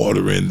doing the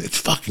watering. It's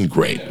fucking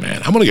great,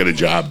 man. I'm gonna get a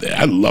job there.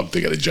 I'd love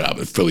to get a job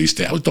at Philly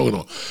State. I was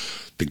talking to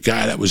the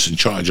guy that was in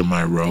charge of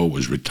my row,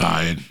 was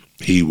retired.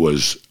 He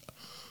was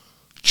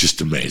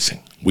just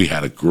amazing. We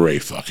had a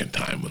great fucking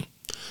time with him.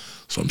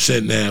 So I'm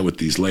sitting there with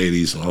these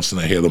ladies, and all of a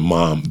sudden I hear the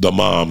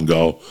mom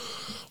go,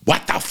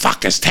 "What the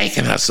fuck is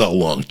taking her so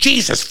long?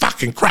 Jesus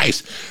fucking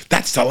Christ.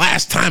 That's the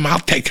last time I'll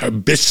take her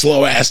bitch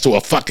slow ass to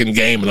a fucking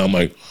game." And I'm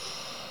like,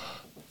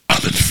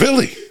 I'm in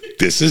Philly.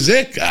 This is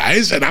it,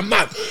 guys. And I'm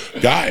not,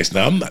 guys,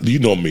 now I'm not, you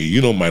know me,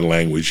 you know my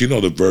language, you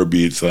know the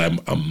verbiage that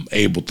I'm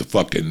able to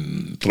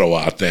fucking throw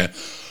out there.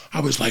 I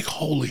was like,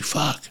 holy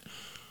fuck.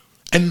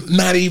 And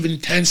not even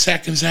 10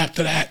 seconds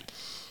after that,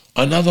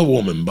 another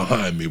woman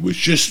behind me was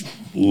just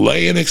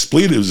laying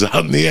expletives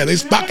out in the air.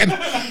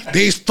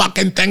 These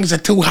fucking things are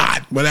too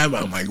hot, whatever.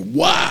 I'm like,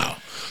 wow.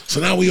 So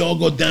now we all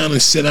go down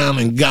and sit down,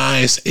 and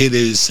guys, it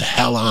is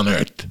hell on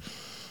earth.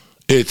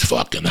 It's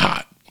fucking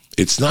hot.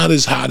 It's not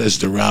as hot as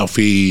the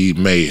Ralphie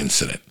May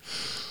incident,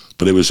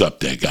 but it was up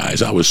there,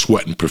 guys. I was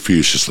sweating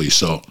profusely.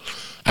 So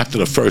after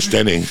the first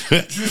inning,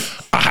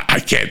 I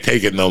can't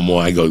take it no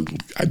more. I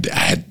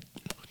had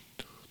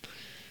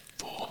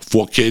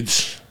 4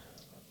 kids,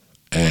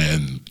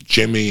 and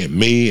Jimmy and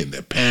me and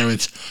their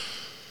parents,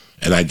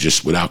 and I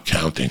just, without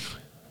counting,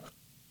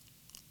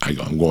 I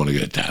go, I'm going to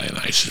get Italian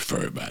ice for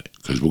everybody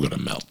because we're going to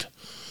melt.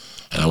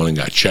 And I went and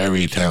got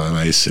cherry Italian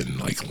ice and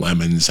like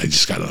lemons. I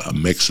just got a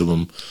mix of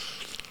them.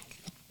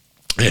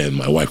 And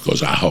my wife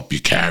goes, I'll help you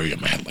carry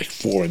them. I had like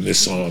 4 in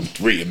this arm,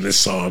 3 in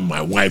this arm.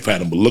 My wife had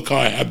them, but look how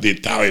I have the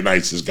Italian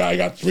ices, guy. I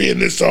got 3 in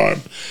this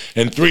arm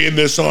and 3 in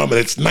this arm, and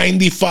it's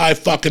 95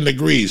 fucking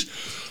degrees.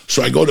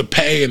 So I go to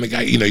pay, and the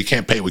guy, you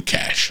can't pay with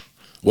cash.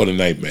 What a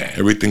nightmare.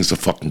 Everything's a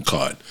fucking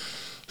card.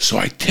 So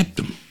I tipped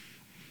him,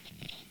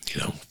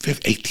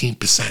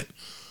 18%.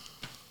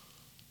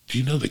 Do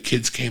you know the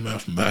kids came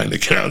out from behind the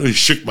counter and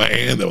shook my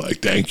hand? They were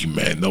like, thank you,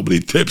 man. Nobody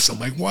tips. I'm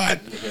like,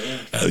 what?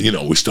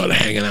 We started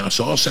hanging out.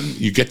 So all of a sudden,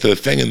 you get to the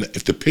thing, and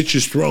if the pitch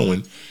is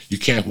throwing, you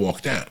can't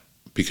walk down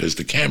because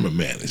the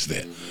cameraman is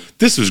there.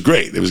 This was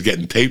great. It was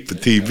getting taped for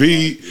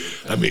TV.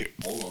 I mean,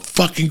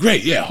 fucking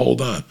great. Yeah,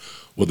 hold on.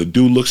 Well, the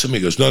dude looks at me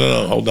and goes,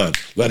 no, hold on.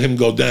 Let him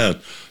go down.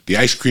 The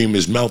ice cream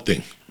is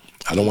melting.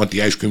 I don't want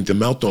the ice cream to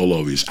melt all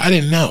over you. I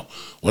didn't know.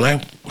 When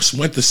I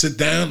went to sit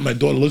down, my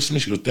daughter looks at me.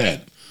 She goes,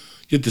 Dad,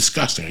 you're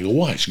disgusting. I go,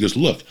 why? She goes,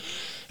 look,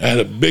 I had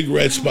a big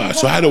red spot.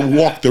 So I had to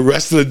walk the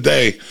rest of the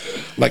day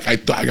like I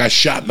thought I got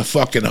shot in the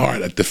fucking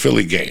heart at the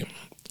Philly game.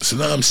 So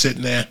now I'm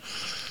sitting there,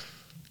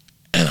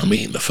 and I'm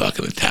eating the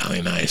fucking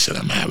Italian ice, and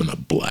I'm having a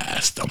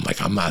blast. I'm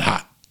like, I'm not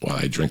hot while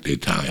I drink the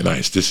Italian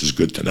ice. This is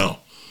good to know.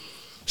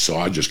 So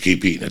I just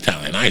keep eating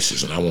Italian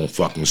ices, and I won't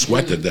fucking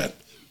sweat to death.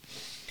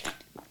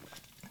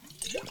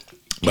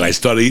 But I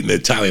started eating the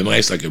Italian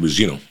ice like it was,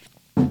 it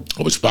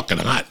was fucking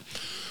hot.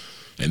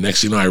 And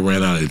next thing you know, I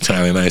ran out of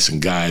Italian ice,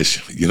 and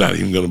guys, you're not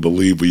even going to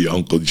believe what your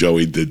Uncle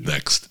Joey did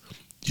next.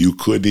 You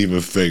couldn't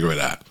even figure it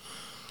out.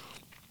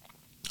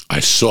 I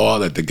saw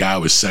that the guy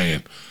was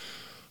saying,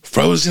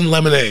 frozen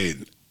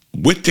lemonade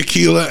with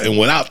tequila and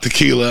without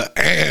tequila,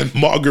 and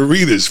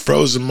margaritas,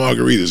 frozen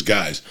margaritas.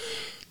 Guys,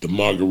 the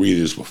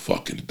margaritas were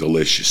fucking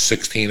delicious.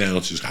 16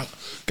 ounces.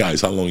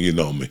 Guys, how long you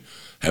know me?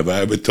 Have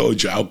I ever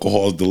told you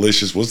alcohol is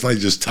delicious? Wasn't I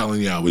just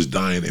telling you I was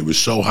dying? It was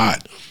so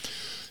hot,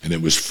 and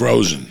it was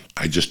frozen.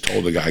 I just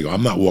told the guy, I go,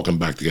 I'm not walking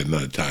back to get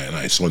another Italian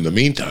ice. So in the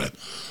meantime,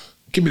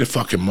 give me the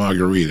fucking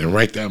margarita. And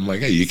right there, I'm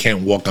like, hey, you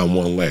can't walk on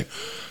one leg.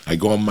 I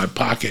go in my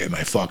pocket, and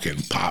I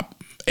fucking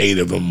pop 8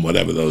 of them,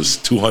 whatever, those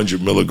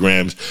 200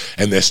 milligrams,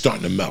 and they're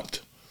starting to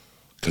melt.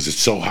 Because it's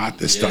so hot,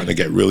 they're starting to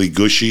get really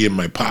gushy in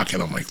my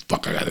pocket. I'm like,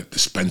 fuck, I got to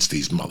dispense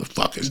these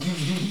motherfuckers.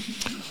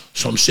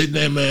 So I'm sitting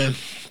there, man,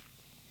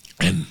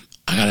 and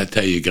I got to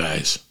tell you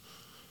guys,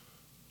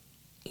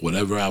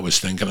 whatever I was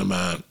thinking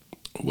about,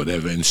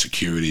 whatever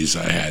insecurities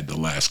I had the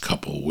last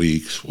couple of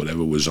weeks,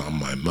 whatever was on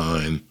my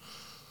mind,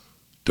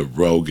 the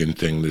Rogan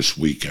thing this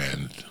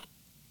weekend,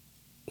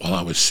 while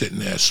I was sitting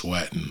there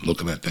sweating,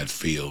 looking at that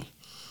field,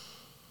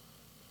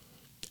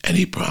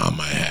 any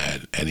problem I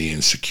had, any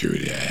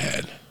insecurity I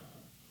had,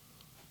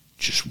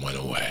 just went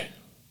away.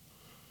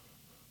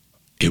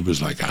 It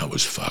was like I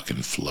was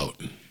fucking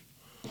floating.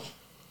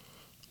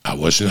 I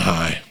wasn't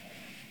high.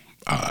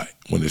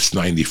 When it's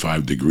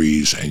 95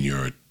 degrees and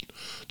you're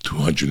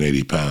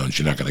 280 pounds,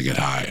 you're not going to get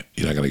high.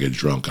 You're not going to get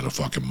drunk on a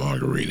fucking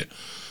margarita.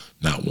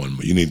 Not one.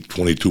 You need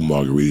 22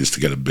 margaritas to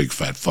get a big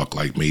fat fuck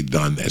like me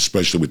done,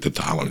 especially with the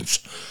tolerance.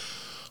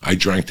 I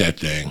drank that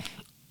thing.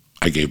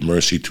 I gave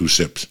Mercy 2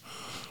 sips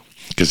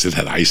because it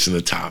had ice in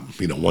the top.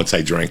 Once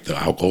I drank the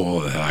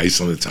alcohol, it had ice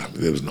on the top.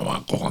 There was no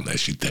alcohol in that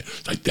shit.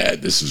 It's like,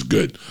 Dad, this is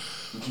good.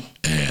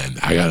 And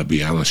I got to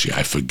be honest with you,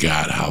 I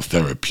forgot how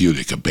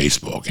therapeutic a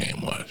baseball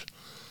game was.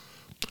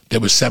 There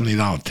were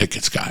 $70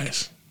 tickets,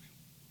 guys.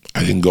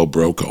 I didn't go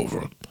broke over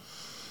them.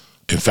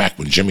 In fact,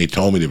 when Jimmy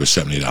told me there was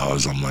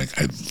 $70, I'm like,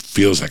 it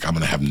feels like I'm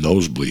going to have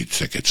nosebleed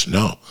tickets.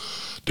 No.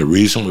 The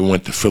reason we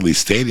went to Philly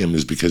Stadium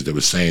is because they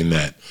were saying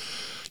that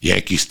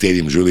Yankee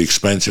Stadium is really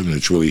expensive and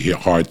it's really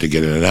hard to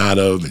get in and out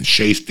of, and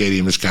Shea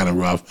Stadium is kind of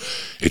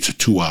rough. It's a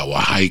 2-hour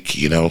hike,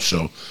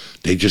 so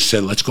they just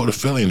said, let's go to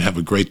Philly and have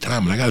a great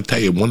time. And I got to tell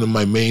you, one of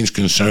my main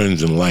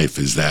concerns in life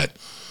is that,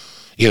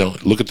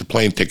 look at the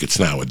plane tickets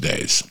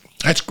nowadays.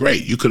 That's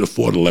great. You could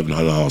afford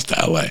 $1,100 to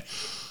L.A.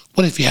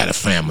 What if you had a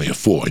family of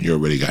 4 and you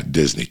already got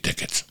Disney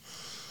tickets?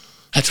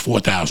 That's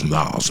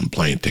 $4,000 in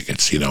plane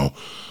tickets,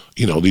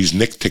 these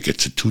Knicks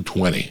tickets are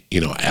 $220.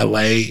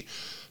 L.A.,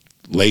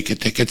 Laker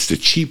tickets, the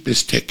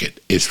cheapest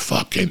ticket is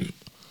fucking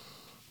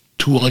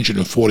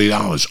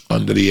 $240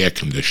 under the air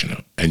conditioner.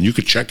 And you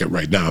could check it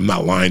right now. I'm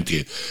not lying to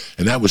you.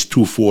 And that was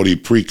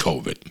 $240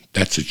 pre-COVID.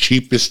 That's the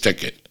cheapest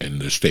ticket in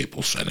the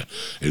Staples Center.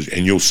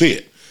 And you'll see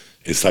it.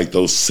 It's like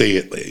those see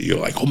it. You're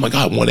like, oh my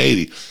God,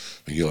 180.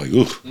 And you're like,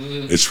 ooh,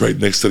 it's right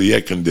next to the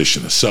air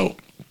conditioner. So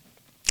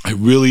I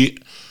really,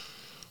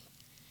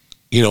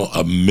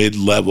 a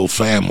mid-level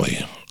family,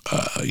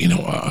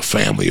 a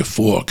family of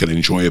 4 could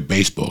enjoy a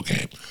baseball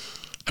game.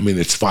 I mean,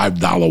 it's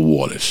 $5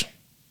 waters.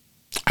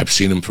 I've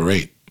seen them for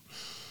 $8.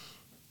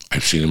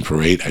 I've seen them for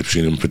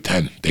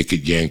 $10. They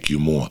could yank you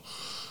more.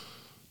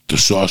 The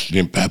sausage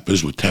and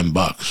peppers were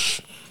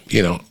 $10.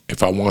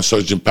 If I want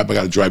sausage and pepper, I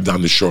got to drive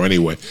down the shore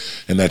anyway,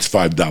 and that's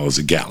 $5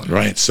 a gallon,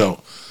 right?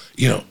 So,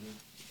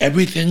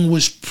 everything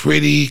was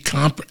pretty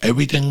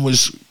everything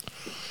was,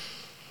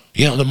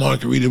 the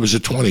margarita was a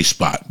 20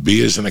 spot.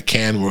 Beers in a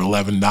can were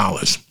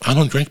 $11. I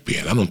don't drink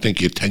beer. I don't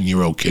think your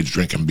 10-year-old kid's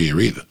drinking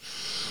beer either.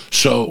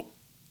 So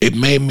it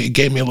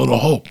gave me a little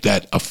hope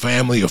that a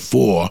family of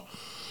 4,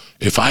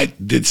 if I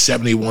did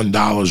 $71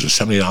 or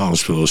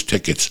 $70 for those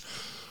tickets,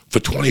 for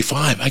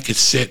 $25, I could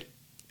sit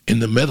in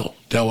the middle.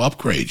 They'll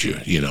upgrade you,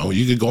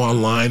 You could go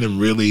online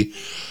and really,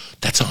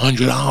 that's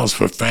 $100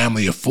 for a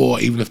family of 4,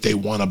 even if they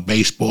want a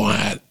baseball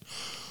hat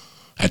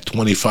at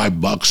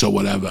 $25 or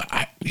whatever.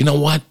 You know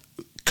what?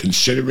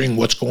 Considering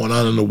what's going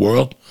on in the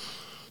world,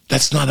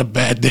 that's not a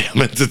bad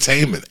damn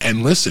entertainment.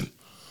 And listen,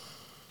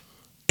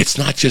 it's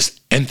not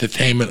just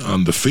entertainment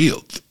on the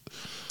field.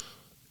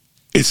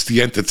 It's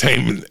the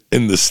entertainment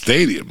in the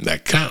stadium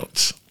that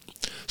counts.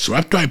 So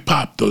after I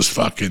popped those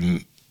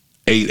fucking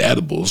 8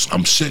 edibles,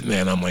 I'm sitting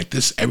there and I'm like,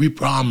 every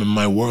problem in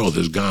my world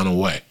has gone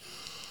away.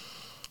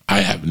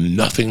 I have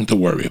nothing to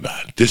worry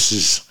about. This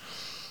is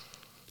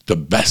the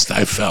best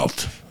I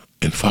felt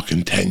in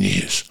fucking 10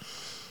 years.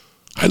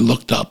 I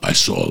looked up, I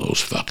saw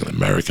those fucking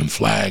American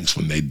flags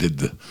when they did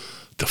the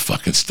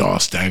fucking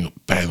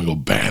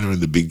Star-Spangled Banner in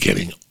the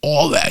beginning.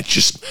 All that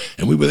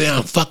and we were there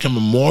on fucking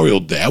Memorial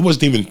Day. I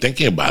wasn't even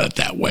thinking about it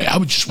that way. I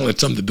just wanted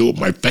something to do with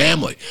my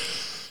family.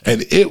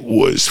 And it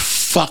was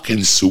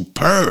fucking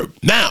superb.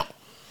 Now,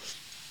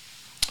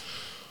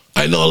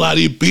 I know a lot of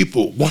you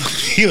people want,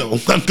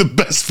 want the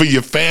best for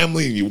your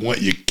family and you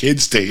want your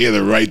kids to hear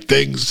the right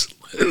things.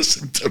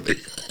 Listen to me.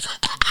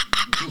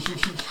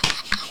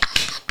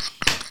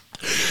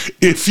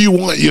 If you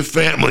want your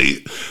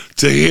family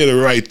to hear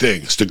the right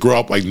things, to grow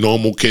up like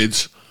normal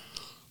kids,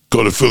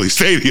 go to Philly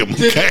Stadium,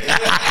 okay?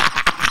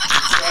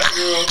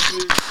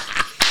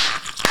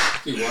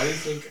 Dude, why do you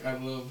think I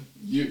love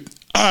you?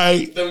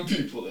 Them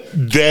people there.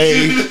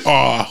 They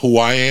are who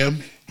I am.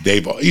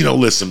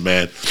 Listen,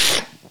 man.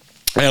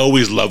 I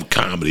always love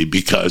comedy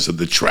because of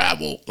the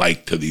travel,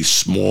 like to these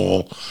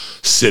small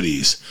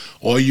cities.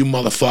 All you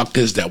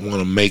motherfuckers that want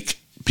to make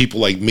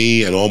people like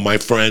me and all my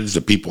friends,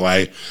 the people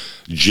I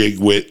jig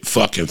with,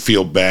 fucking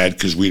feel bad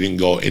because we didn't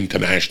go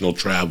international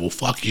travel.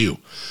 Fuck you.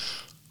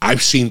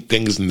 I've seen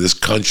things in this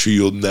country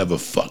you'll never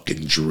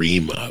fucking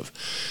dream of.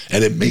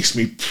 And it makes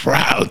me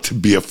proud to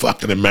be a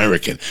fucking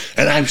American.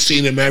 And I've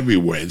seen them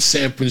everywhere. In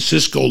San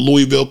Francisco,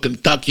 Louisville,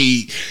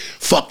 Kentucky,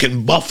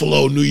 fucking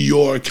Buffalo, New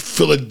York,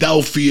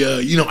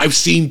 Philadelphia. I've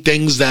seen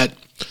things that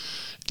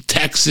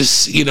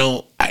Texas,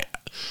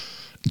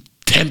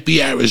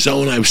 Tempe,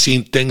 Arizona. I've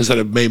seen things that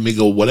have made me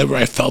go, whatever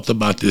I felt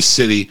about this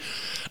city,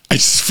 I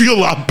just feel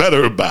a lot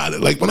better about it.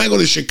 Like when I go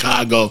to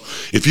Chicago,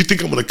 if you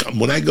think I'm going to come,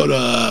 when I go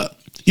to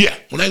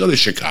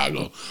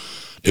Chicago,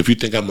 if you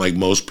think I'm like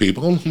most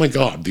people, oh my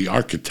God, the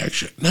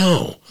architecture.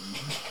 No.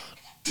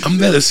 I'm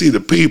there to see the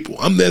people.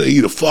 I'm there to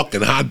eat a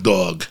fucking hot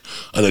dog,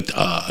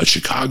 a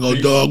Chicago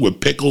dog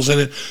with pickles in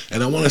it,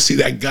 and I want to see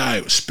that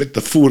guy spit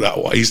the food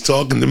out while he's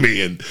talking to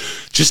me and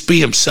just be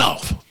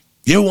himself.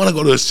 You ever want to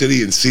go to a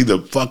city and see the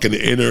fucking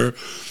inner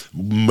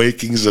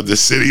makings of the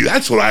city?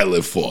 That's what I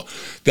live for.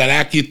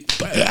 That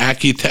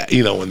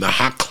and the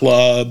hot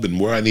club and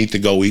where I need to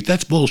go eat,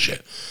 that's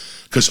bullshit.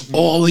 Because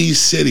all these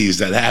cities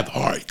that have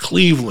heart,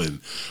 Cleveland,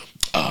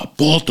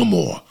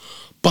 Baltimore,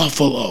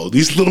 Buffalo,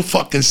 these little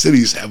fucking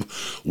cities have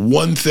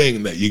one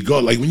thing that you go,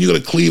 like when you go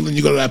to Cleveland,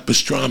 you go to that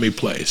pastrami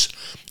place.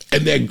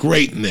 And they're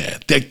great in there.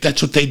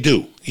 That's what they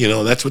do.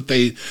 That's what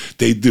they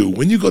do.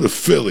 When you go to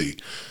Philly,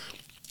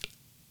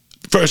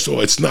 first of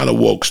all, it's not a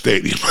woke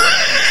stadium.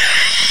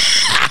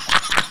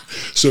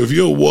 So if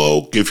you're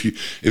woke, if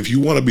you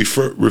want to be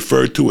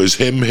referred to as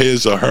him,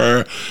 his, or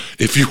her,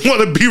 if you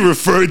want to be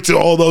referred to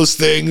all those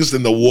things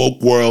in the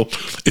woke world,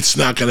 it's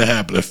not going to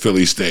happen at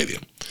Philly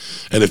Stadium.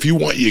 And if you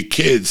want your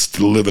kids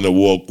to live in a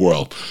woke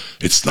world,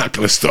 it's not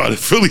going to start at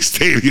Philly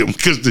Stadium,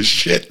 because the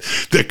shit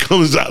that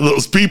comes out of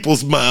those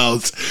people's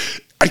mouths,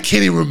 I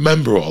can't even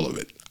remember all of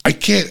it. I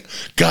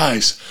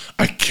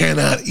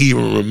cannot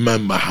even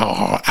remember how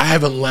hard. I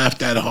haven't laughed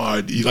that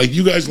hard. Like,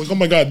 you guys, like, oh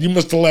my God, you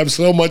must have laughed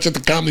so much at the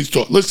Comedy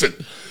Store. Listen,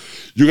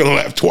 you're going to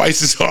laugh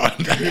twice as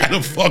hard at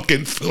a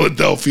fucking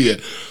Philadelphia.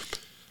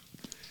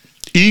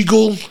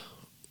 Eagle,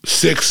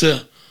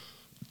 Sixer,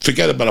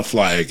 forget about a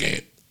Flyer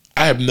game.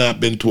 I have not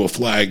been to a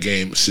Flyer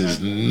game since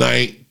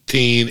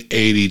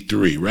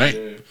 1983, right?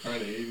 Yeah,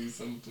 probably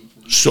 80-something.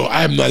 So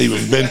I have not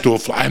even been to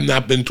I have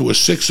not been to a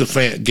Sixer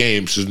fan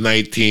game since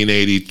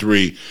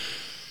 1983.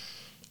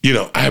 You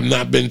know, I have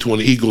not been to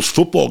an Eagles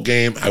football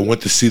game. I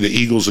went to see the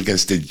Eagles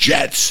against the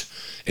Jets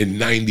in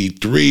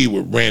 93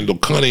 with Randall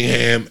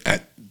Cunningham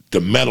at the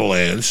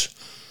Meadowlands.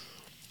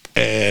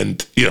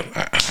 And, you know,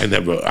 I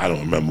don't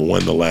remember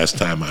when the last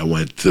time I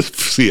went to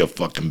see a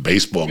fucking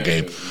baseball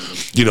game.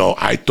 You know,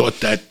 I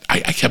thought that, I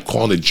kept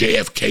calling it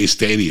JFK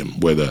Stadium,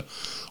 where the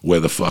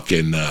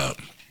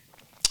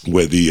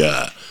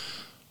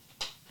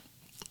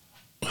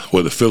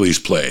Phillies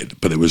played.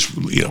 But it was,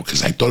 you know,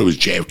 because I thought it was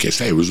JFK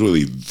Stadium. It was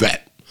really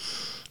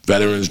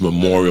Veterans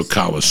Memorial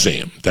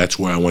Coliseum. That's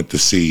where I went to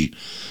see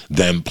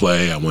them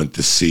play. I went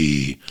to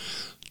see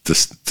the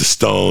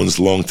Stones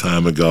a long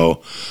time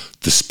ago.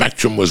 The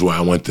Spectrum was where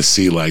I went to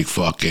see, like,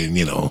 fucking,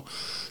 you know,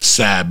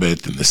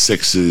 Sabbath and the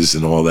Sixes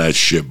and all that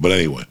shit. But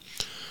anyway,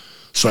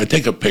 so I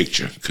take a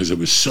picture because it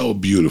was so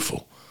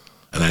beautiful.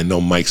 And I know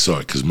Mike saw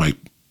it because Mike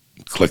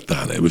clicked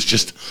on it. It was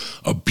just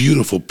a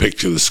beautiful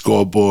picture of the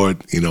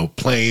scoreboard. You know,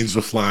 planes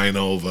were flying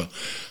over.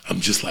 I'm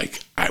just like,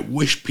 I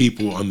wish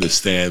people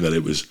understand that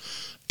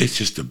it's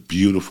just a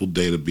beautiful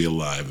day to be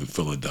alive in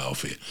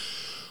Philadelphia.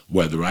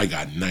 Whether I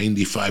got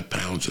 95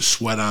 pounds of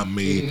sweat on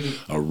me,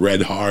 a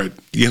red heart,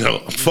 you know,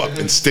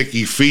 fucking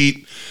sticky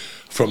feet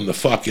from the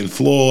fucking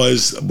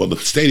floors. Well, the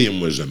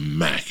stadium was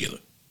immaculate.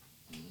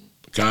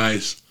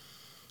 Guys,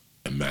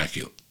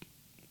 immaculate.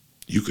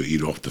 You could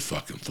eat off the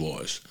fucking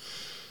floors.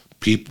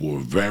 People were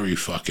very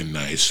fucking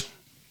nice.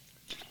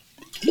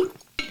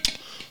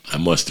 I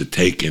must have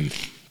taken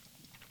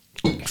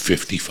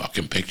 50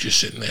 fucking pictures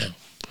sitting there.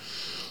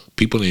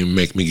 People didn't even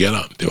make me get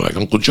up. They were like,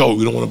 Uncle Joe,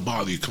 we don't want to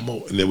bother you. Come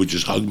over. And they would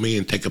just hug me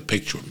and take a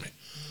picture of me.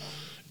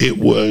 It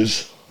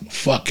was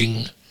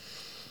fucking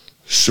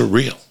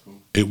surreal.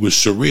 It was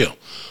surreal.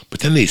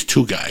 But then these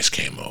two guys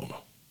came over.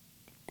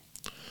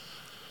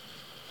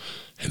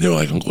 And they were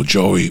like, Uncle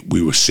Joey,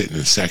 we were sitting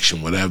in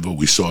section whatever.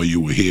 We saw you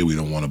were here. We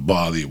don't want to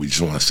bother you. We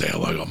just want to say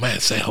hello. I go, man,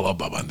 say hello,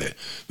 Baba.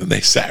 Then they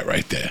sat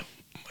right there.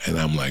 And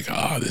I'm like,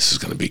 this is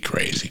going to be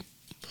crazy.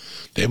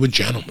 They were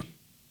gentlemen.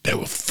 They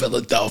were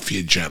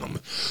Philadelphia gentlemen.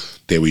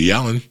 They were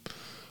yelling,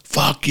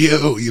 fuck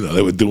you. You know,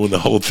 they were doing the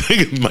whole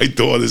thing. And my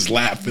daughter's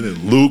laughing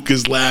and Luke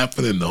is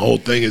laughing and the whole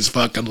thing is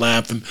fucking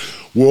laughing.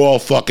 We're all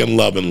fucking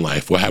loving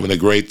life. We're having a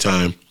great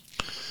time.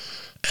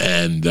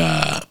 And,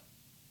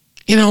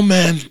 you know,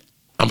 man,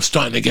 I'm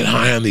starting to get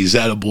high on these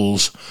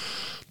edibles.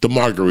 The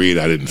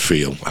margarita I didn't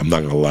feel. I'm not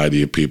going to lie to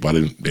you people.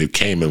 It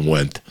came and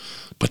went.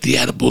 But the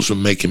edibles were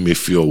making me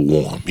feel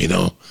warm, you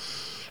know.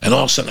 And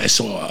all of a sudden I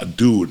saw a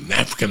dude, an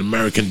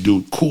African-American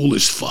dude, cool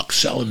as fuck,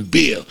 selling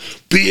beer.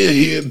 Beer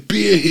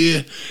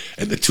here.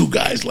 And the two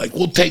guys like,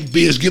 we'll take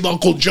beers, give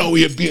Uncle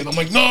Joey a beer. And I'm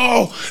like,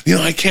 no, you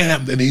know, I can't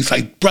have that. And he's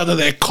like, brother,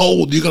 they're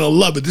cold. You're going to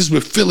love it. This is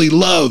with Philly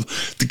love.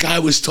 The guy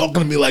was talking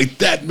to me like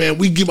that, man.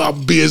 We give our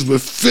beers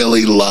with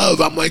Philly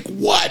love. I'm like,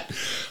 what?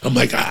 I'm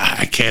like,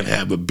 I can't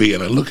have a beer.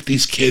 And I look at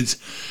these kids,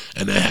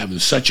 and they're having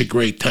such a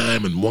great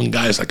time. And one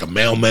guy's like a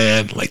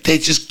mailman. Like, they're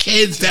just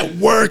kids that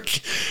work,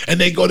 and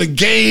they go to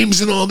games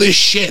and all this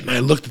shit. And I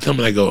looked at them,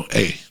 and I go,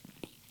 hey,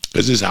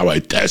 this is how I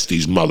test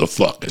these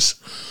motherfuckers.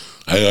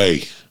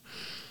 Hey,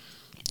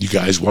 you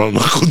guys want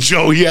an Uncle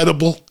Joey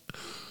edible?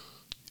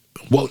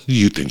 What do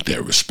you think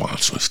their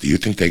response was? Do you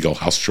think they go,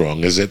 how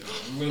strong is it?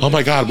 Oh,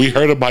 my God, we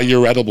heard about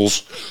your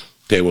edibles.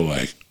 They were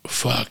like,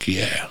 fuck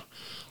yeah.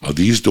 Are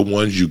these the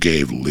ones you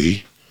gave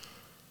Lee?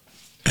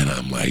 And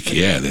I'm like,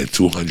 yeah, they're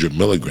 200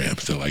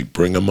 milligrams. They're like,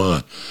 bring them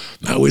on.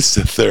 Now it's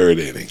the third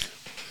inning.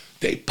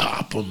 They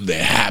pop them.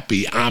 They're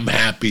happy. I'm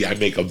happy. I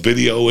make a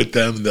video with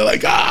them. They're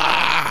like,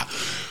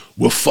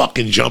 we're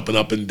fucking jumping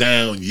up and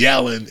down,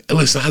 yelling. And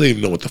listen, I didn't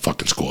even know what the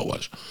fucking score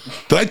was.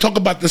 Did I talk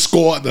about the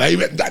score?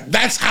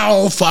 That's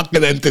how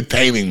fucking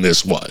entertaining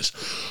this was.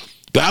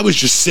 But I was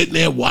just sitting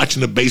there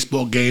watching a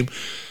baseball game,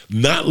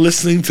 not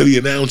listening to the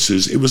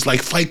announcers. It was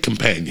like Fight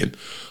Companion,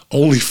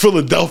 only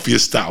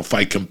Philadelphia-style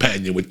Fight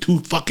Companion with two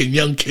fucking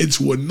young kids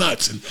who were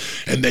nuts,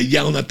 and they're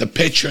yelling at the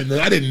pitcher. And then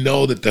I didn't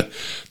know that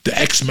the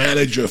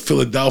ex-manager of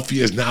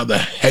Philadelphia is now the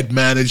head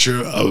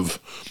manager of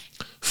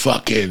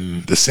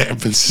fucking the San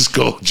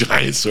Francisco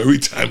Giants. So every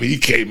time he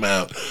came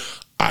out,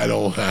 I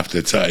don't have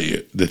to tell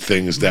you the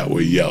things that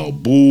were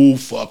yelled. Boo,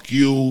 fuck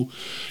you,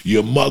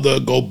 your mother,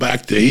 go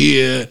back to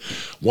here.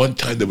 One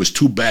time there was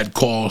 2 bad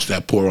calls.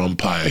 That poor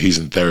umpire, he's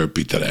in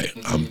therapy today.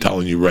 I'm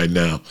telling you right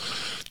now.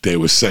 They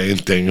were saying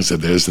things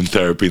that there's in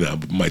therapy now.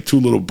 But my 2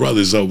 little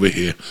brothers over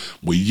here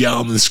were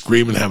yelling and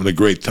screaming, having a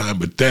great time.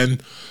 But then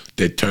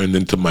they turned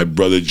into my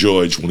brother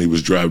George when he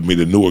was driving me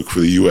to Newark for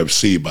the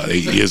UFC about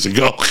 8 years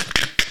ago.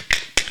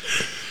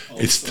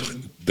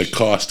 The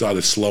car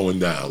started slowing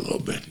down a little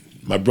bit.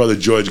 My brother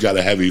George got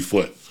a heavy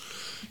foot.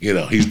 You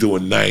know, he's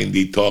doing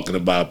 90, talking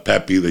about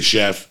Pepe the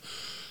chef.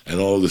 And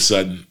all of a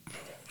sudden,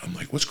 I'm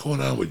like, what's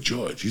going on with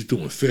George? He's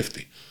doing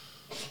 50.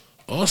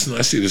 All of a sudden,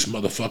 I see this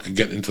motherfucker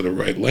getting into the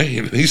right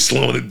lane, and he's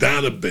slowing it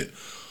down a bit.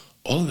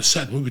 All of a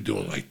sudden, we were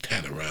doing like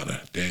 10 around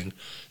that thing,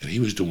 and he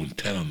was doing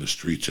 10 on the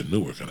streets of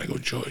Newark. And I go,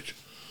 George,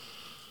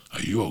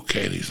 are you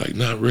okay? And he's like,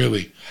 not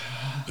really.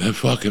 That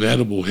fucking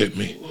edible hit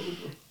me.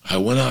 I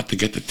went out to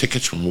get the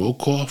tickets from Will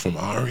Call, from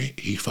Ari.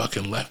 He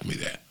fucking left me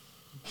there.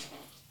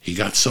 He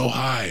got so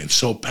high and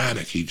so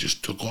panicked, he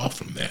just took off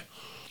from there.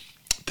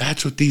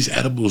 That's what these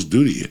edibles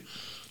do to you.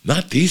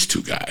 Not these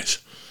 2 guys.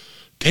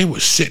 They were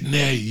sitting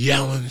there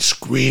yelling,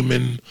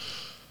 screaming.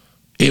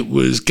 It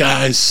was,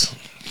 guys,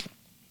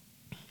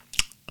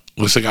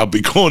 looks like I'll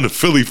be going to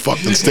Philly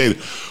fucking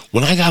Stadium.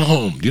 When I got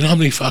home, do you know how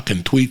many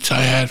fucking tweets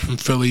I had from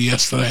Philly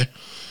yesterday?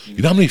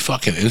 You know how many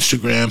fucking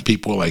Instagram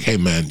people were like, hey,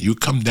 man, you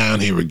come down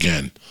here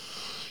again.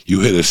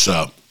 You hit us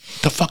up.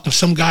 The fucking,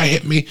 some guy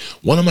hit me.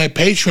 One of my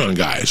Patreon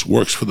guys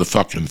works for the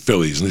fucking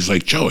Phillies. And he's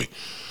like, Joey,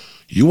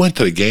 you went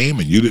to the game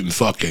and you didn't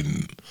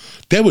fucking...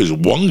 There was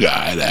one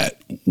guy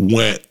that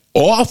went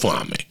off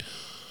on me.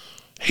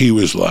 He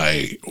was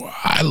like,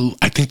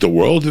 I think the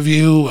world of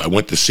you. I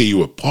went to see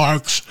you at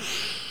Parks.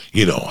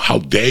 You know, how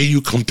dare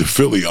you come to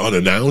Philly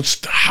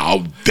unannounced?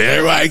 How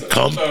dare I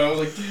come? I was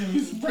like, damn,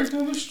 he's right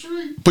down the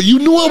street. But you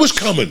knew I was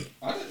coming.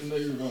 I didn't know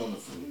you were going to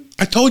Philly.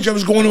 I told you I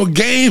was going to a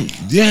game.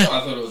 Yeah. I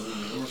thought it was in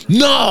New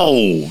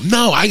York.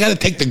 No, I got to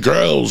take the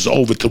girls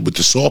over to with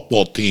the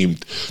softball team.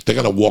 They're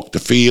going to walk the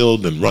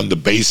field and run the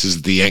bases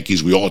at the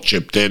Yankees. We all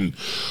chipped in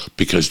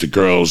because the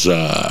girls,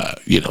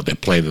 they're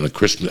playing in the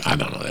Christmas, I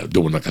don't know, they're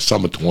doing like a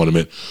summer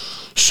tournament.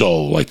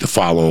 So, like the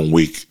following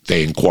week,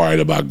 they inquired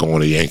about going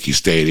to Yankee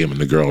Stadium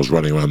and the girls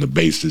running around the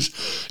bases.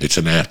 It's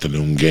an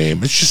afternoon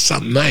game. It's just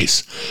something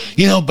nice.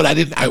 You know, but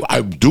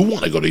I do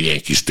want to go to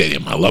Yankee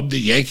Stadium. I love the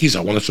Yankees.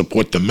 I want to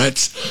support the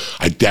Mets.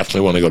 I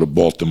definitely want to go to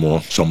Baltimore.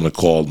 So I'm going to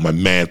call my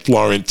man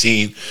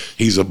Florentine.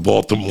 He's a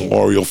Baltimore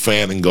Oriole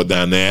fan and go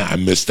down there. I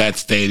miss that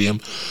stadium.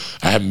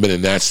 I haven't been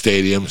in that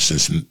stadium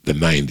since the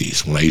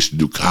 90s when I used to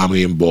do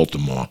comedy in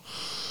Baltimore.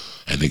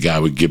 And the guy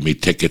would give me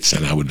tickets,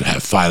 and I would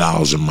have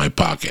 $5 in my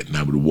pocket, and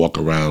I would walk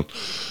around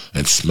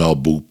and smell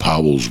Boo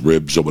Powell's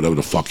ribs or whatever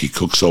the fuck he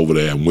cooks over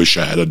there and wish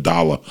I had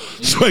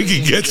 $1 so I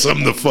could get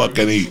something to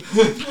fucking eat.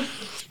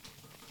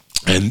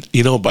 And,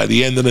 you know, by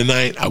the end of the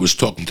night, I was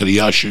talking to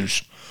the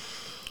ushers.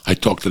 I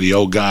talked to the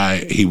old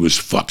guy. He was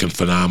fucking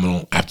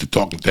phenomenal. After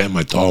talking to him,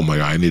 I told him,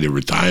 I need a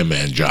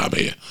retirement job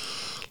here.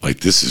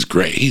 Like, this is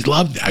great. He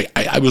loved it.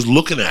 I was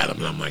looking at him,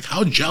 and I'm like,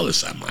 how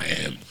jealous am I of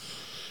him?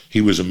 He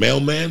was a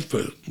mailman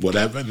for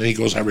whatever, and then he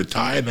goes, I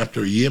retired, and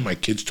after a year, my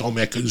kids told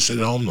me I couldn't sit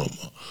at home no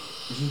more.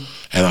 Mm-hmm.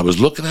 And I was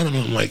looking at him,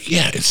 and I'm like,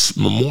 yeah, it's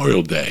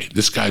Memorial Day.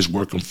 This guy's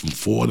working from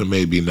 4 to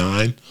maybe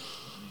 9.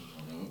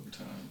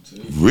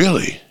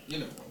 Really?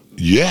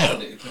 Yeah.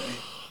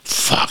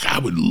 Fuck, I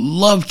would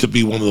love to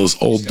be one of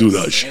those old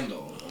dudes.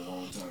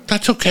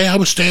 That's okay, I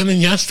was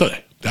standing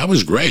yesterday. That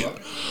was great.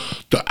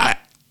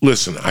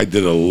 Listen, I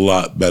did a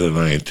lot better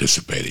than I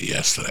anticipated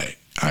yesterday.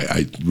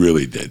 I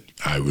really did.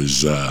 I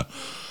was...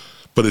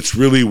 But it's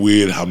really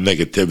weird how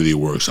negativity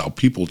works, how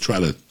people try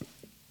to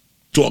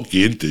talk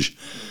you into,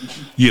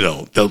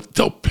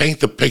 they'll paint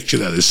the picture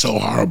that is so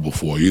horrible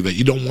for you that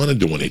you don't want to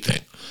do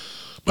anything.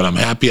 But I'm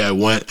happy I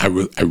went. I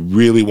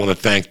really want to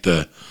thank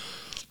the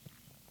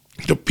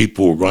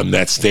people who run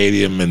that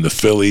stadium and the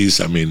Phillies.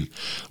 I mean,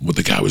 what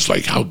the guy was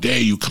like, how dare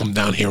you come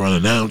down here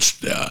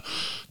unannounced?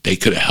 They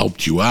could have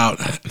helped you out.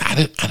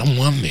 I don't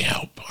want any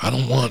help. I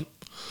don't want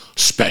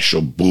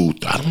special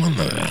booth. I don't want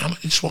that. I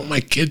just want my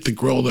kid to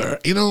grow there.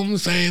 You know what I'm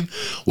saying?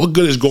 What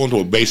good is going to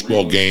a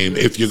baseball game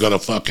if you're going to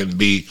fucking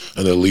be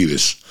an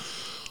elitist?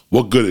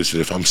 What good is it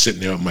if I'm sitting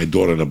there with my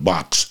daughter in a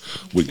box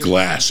with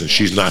glass and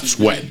she's not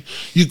sweating?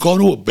 You go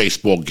to a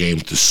baseball game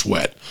to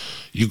sweat.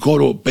 You go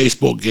to a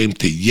baseball game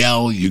to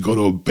yell. You go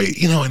to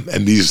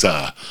and these,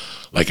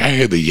 like I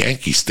hear the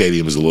Yankee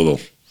Stadium is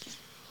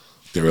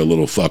they're a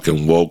little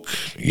fucking woke,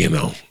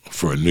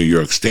 for a New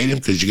York stadium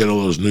because you get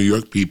all those New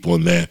York people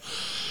in there.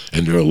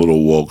 And they're a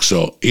little woke.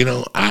 So,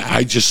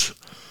 I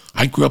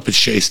grew up at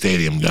Shea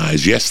Stadium,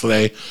 guys.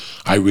 Yesterday,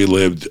 I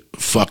relived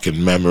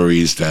fucking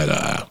memories that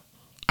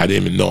I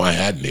didn't even know I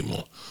had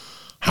anymore.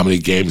 How many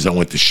games I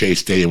went to Shea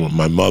Stadium with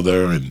my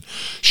mother, and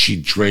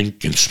she'd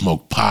drink and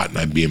smoke pot, and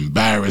I'd be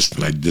embarrassed,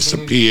 and I'd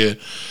disappear,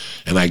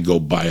 and I'd go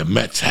buy a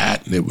Mets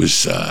hat, and it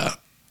was,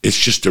 it's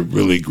just a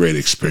really great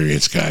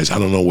experience, guys. I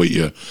don't know what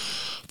your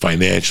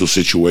financial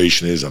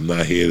situation is. I'm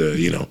not here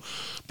to,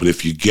 but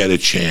if you get a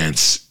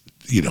chance,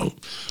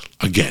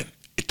 again,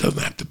 it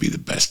doesn't have to be the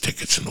best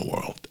tickets in the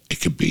world.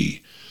 It could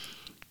be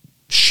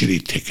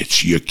shitty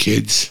tickets. Your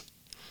kids,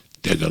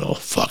 they're going to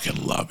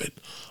fucking love it.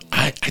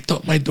 I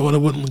thought my daughter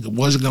wasn't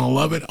going to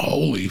love it.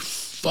 Holy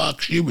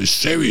fuck, she was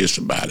serious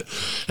about it.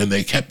 And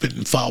they kept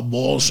hitting foul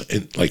balls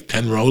in like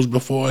 10 rows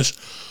before us.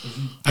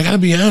 Mm-hmm. I got to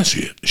be honest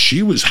with you.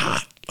 She was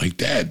hot. Like,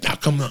 Dad, how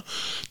come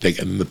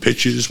the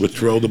pitchers would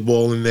throw the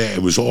ball in there?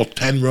 It was all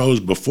 10 rows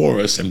before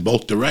us in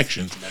both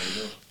directions.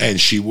 And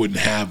she wouldn't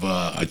have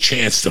a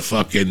chance to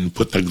fucking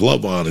put the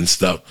glove on and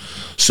stuff.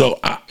 So,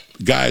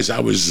 guys, I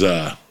was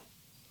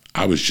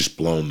just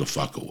blown the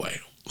fuck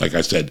away. Like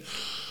I said,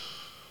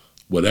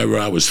 whatever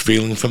I was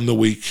feeling from the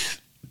week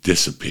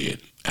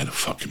disappeared at a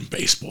fucking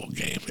baseball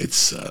game.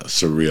 It's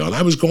surreal.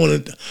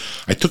 And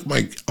I took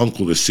my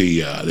uncle to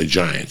see the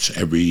Giants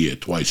every year,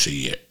 twice a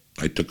year.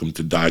 I took him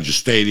to Dodger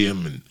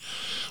Stadium, and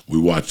we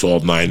watched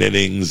all 9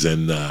 innings.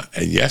 And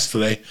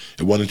yesterday,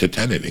 it went into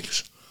 10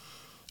 innings.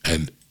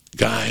 And,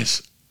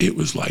 guys, it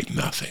was like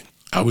nothing.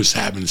 I was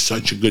having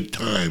such a good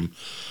time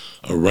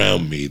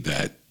around me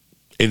that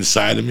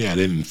inside of me, I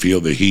didn't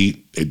feel the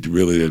heat. It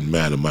really didn't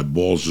matter. My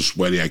balls were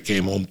sweaty. I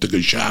came home, took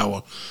a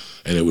shower,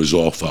 and it was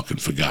all fucking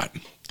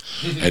forgotten.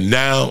 And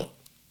now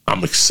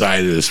I'm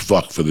excited as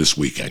fuck for this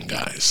weekend,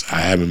 guys.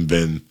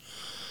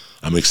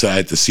 I'm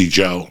excited to see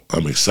Joe.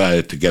 I'm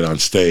excited to get on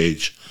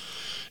stage.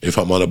 If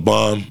I'm on a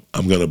bomb,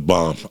 I'm going to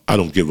bomb. I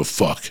don't give a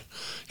fuck.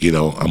 I'm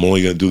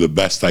only going to do the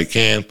best I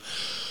can.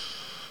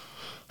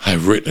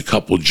 I've written a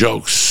couple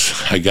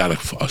jokes. I got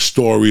a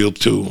story or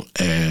two,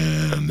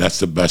 and that's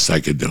the best I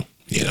could do,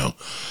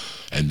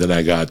 And then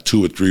I got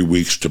 2 or 3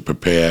 weeks to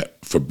prepare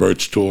for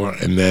Bert's tour,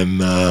 and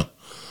then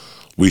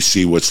we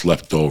see what's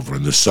left over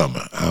in the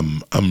summer.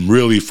 I'm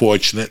really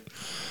fortunate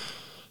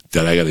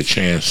that I got a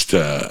chance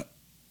to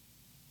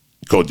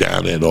go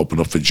down there and open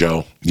up for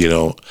Joe.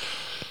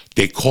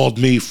 They called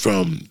me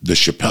from the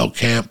Chappelle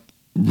camp.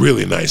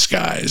 Really nice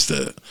guys.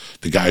 The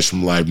guys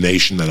from Live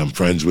Nation that I'm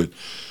friends with.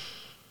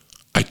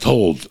 I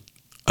told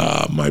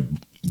my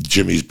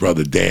Jimmy's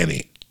brother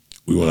Danny,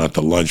 we went out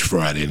to lunch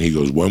Friday, and he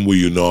goes, "When will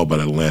you know about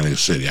Atlantic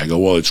City?" I go,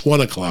 "Well, it's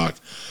 1 o'clock.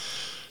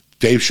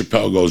 Dave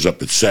Chappelle goes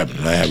up at 7,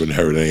 and I haven't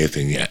heard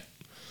anything yet."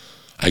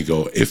 I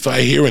go, "If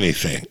I hear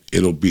anything,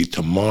 it'll be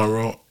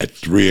tomorrow at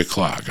 3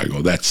 o'clock. I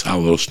go, "That's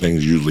how those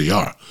things usually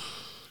are."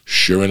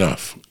 Sure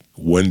enough,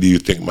 when do you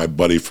think my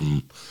buddy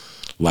from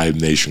Live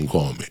Nation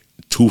called me?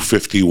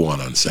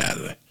 2:51 on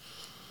Saturday.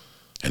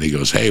 And he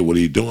goes, "Hey, what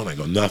are you doing?" I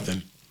go,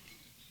 "Nothing."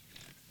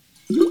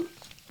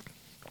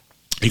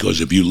 He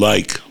goes, "If you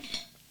like,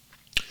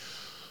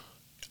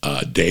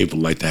 Dave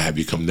would like to have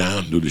you come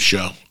down, do the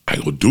show." I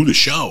go, "Do the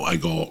show?" I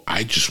go,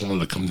 "I just wanted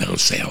to come down and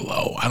say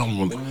hello. I don't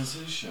want." When is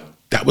his show?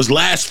 That was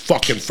last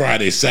fucking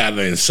Friday,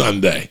 Saturday, and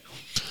Sunday.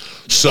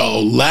 So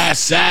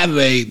last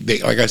Saturday,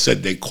 like I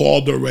said, they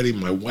called already.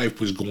 My wife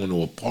was going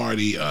to a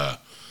party, an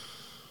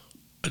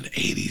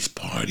 80s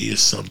party or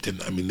something.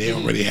 I mean, they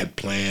already had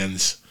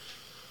plans.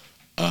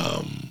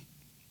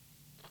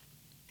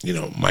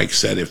 Mike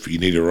said, "If you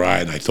need a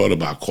ride," and I thought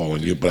about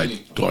calling you, but I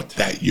thought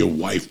that your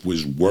wife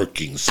was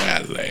working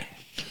Saturday.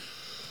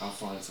 I'll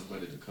find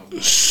somebody to come by.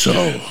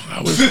 So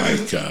I was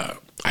like,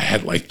 I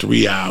had like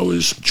 3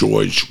 hours.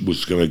 George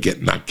was going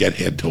to not get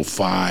here till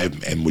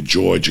 5, and with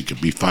George, it could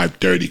be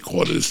 5:30,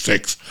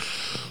 5:45.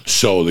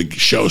 So the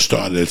show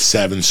started at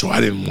 7, so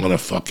I didn't want to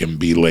fucking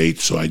be late,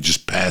 so I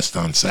just passed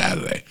on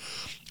Saturday.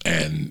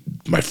 And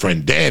my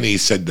friend Danny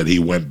said that he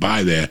went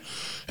by there,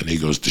 and he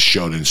goes, the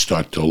show didn't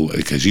start till,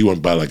 because he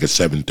went by like at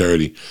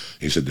 7:30.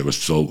 He said there was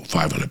still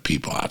 500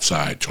 people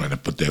outside trying to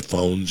put their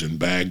phones in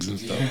bags and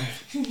stuff.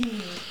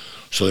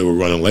 So they were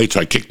running late, so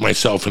I kicked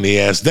myself in the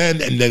ass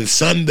then. And then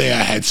Sunday,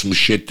 I had some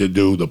shit to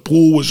do. The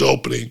pool was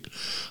opening.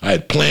 I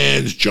had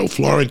plans. Joe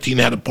Florentine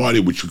had a party,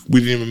 which we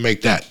didn't even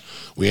make that.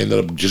 We ended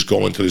up just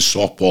going to this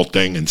softball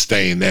thing and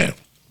staying there.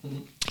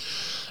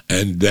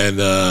 And then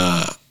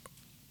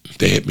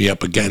they hit me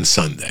up again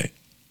Sunday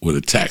with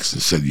a text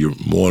and said, "You're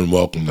more than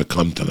welcome to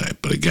come tonight."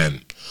 But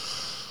again,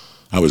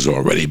 I was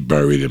already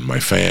buried in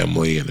my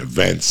family and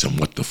events and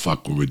what the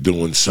fuck we were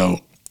doing.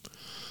 So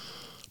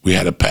we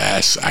had a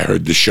pass. I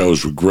heard the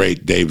shows were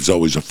great. Dave's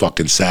always a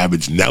fucking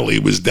savage. Nelly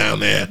was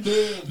down there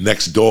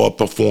next door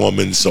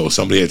performing. So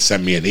somebody had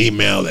sent me an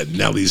email that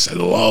Nelly said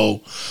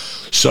hello.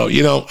 So,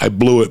 I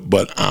blew it,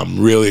 but I'm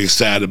really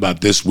excited about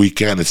this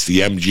weekend. It's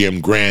the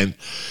MGM Grand.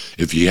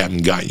 If you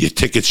haven't gotten your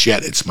tickets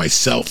yet, it's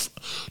myself,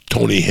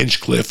 Tony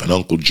Hinchcliffe, and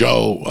Uncle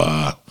Joe.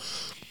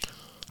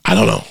 I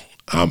don't know.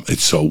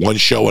 It's one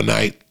show a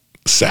night,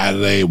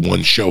 Saturday,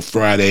 one show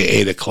Friday,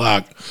 8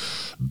 o'clock.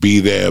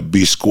 Be there,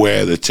 be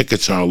square. The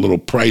tickets are a little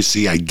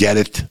pricey. I get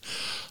it.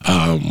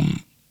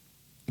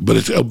 But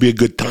it'll be a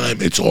good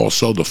time. It's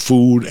also the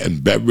Food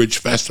and Beverage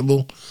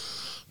Festival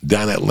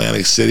down at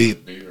Atlantic City.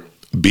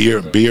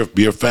 Beer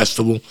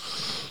festival.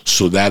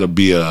 So that'll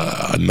be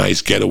a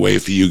nice getaway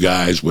for you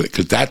guys,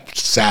 because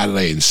that's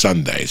Saturday and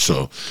Sunday.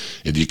 So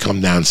if you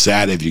come down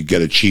Saturday, if you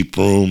get a cheap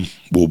room,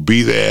 we'll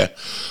be there.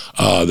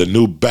 The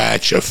new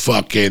batch of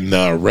fucking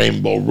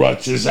Rainbow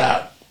Ruts is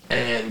out,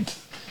 and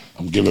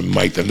I'm giving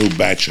Mike the new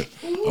batch of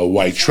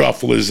white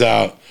truffle is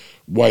out.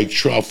 White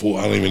truffle,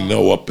 I don't even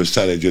know what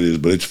percentage it is,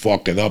 but it's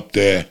fucking up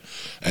there.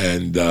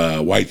 And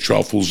white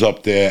truffle's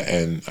up there.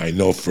 And I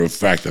know for a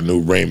fact the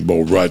new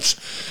Rainbow Ruts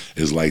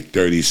is like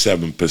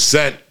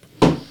 37%.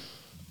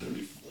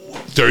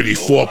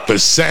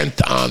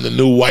 34% on the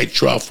new white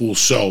truffle.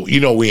 So, you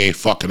know we ain't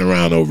fucking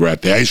around over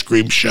at the ice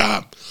cream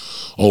shop,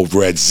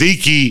 over at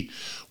Zeke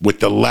with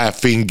the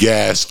Laughing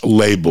Gas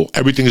label.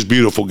 Everything is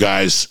beautiful,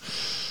 guys.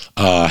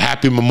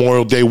 Happy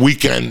Memorial Day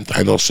weekend.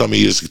 I know some of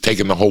you is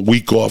taking the whole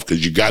week off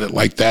because you got it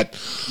like that.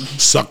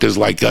 Suckers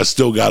like us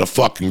still got to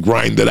fucking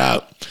grind it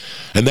out.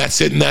 And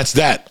that's it, and that's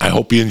that. I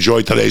hope you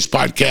enjoyed today's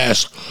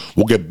podcast.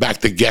 We'll get back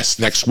to guests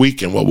next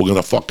week and what we're going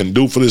to fucking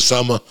do for this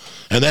summer.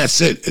 And that's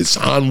it. It's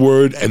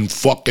onward and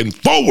fucking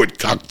forward,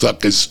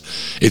 cocksuckers.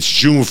 It's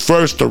June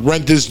 1st. The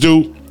rent is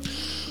due.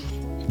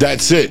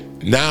 That's it.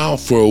 Now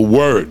for a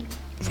word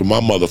from my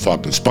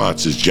motherfucking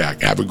sponsors,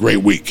 Jack. Have a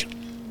great week.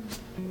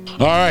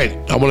 All right,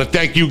 I want to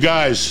thank you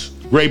guys.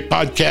 Great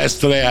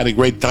podcast today. I had a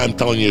great time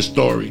telling you a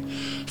story.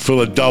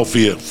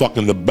 Philadelphia,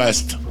 fucking the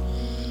best,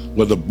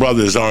 where the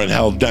brothers aren't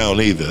held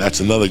down either. That's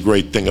another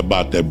great thing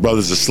about that.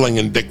 Brothers are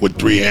slinging dick with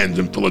 3 hands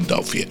in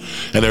Philadelphia,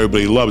 and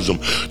everybody loves them.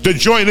 The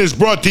joint is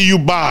brought to you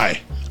by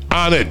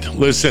On It.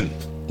 Listen,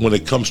 when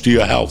it comes to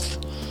your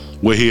health,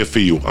 we're here for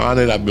you. On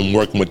It, I've been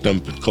working with them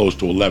for close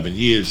to 11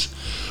 years.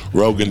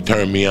 Rogan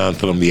turned me on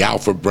to them. The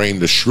Alpha Brain,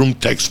 the Shroom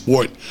Tech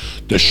Sport,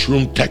 the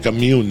Shroom Tech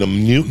Immune, the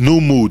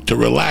new mood to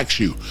relax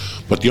you.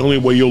 But the only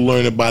way you'll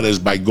learn about it is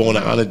by going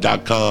to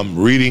onit.com,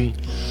 reading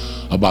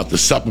about the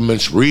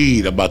supplements,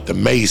 read about the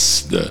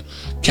mace, the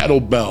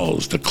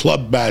kettlebells, the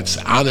club bats.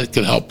 Onnit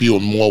can help you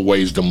in more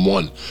ways than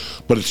one.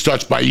 But it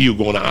starts by you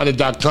going to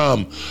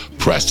onit.com,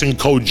 pressing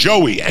code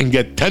Joey, and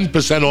get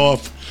 10%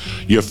 off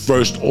your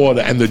first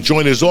order. And the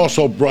joint is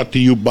also brought to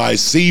you by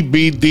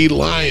CBD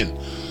Lion.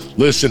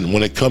 Listen,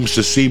 when it comes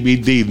to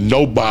CBD,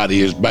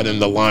 nobody is better than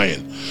the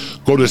Lion.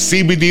 Go to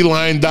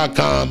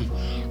CBDLion.com,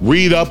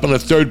 read up on the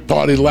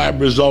third-party lab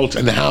results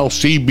and how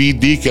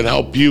CBD can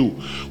help you.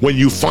 When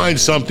you find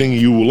something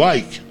you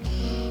like,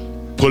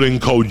 put in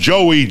code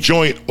Joey,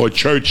 Joint, or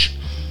Church,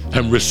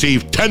 and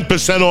receive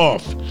 10%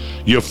 off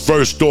your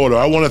first order.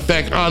 I want to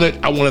thank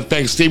Onnit. I want to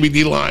thank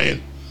CBD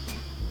Lion.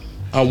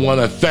 I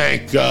want to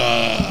thank,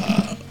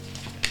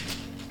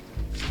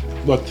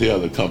 what's the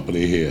other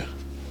company here?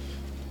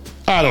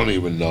 I don't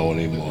even know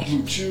anymore.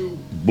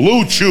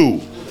 Blue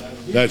Chew.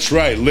 That's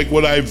right,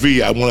 Liquid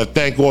IV. I want to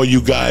thank all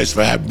you guys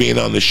for being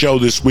on the show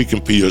this week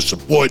and for your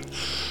support.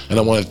 And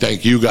I want to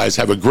thank you guys.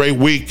 Have a great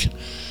week.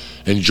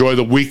 Enjoy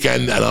the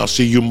weekend, and I'll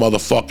see you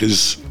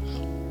motherfuckers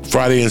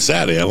Friday and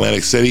Saturday,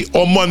 Atlantic City,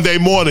 or Monday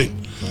morning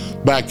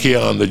back here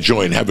on The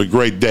Joint. Have a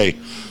great day.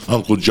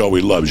 Uncle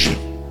Joey loves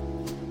you.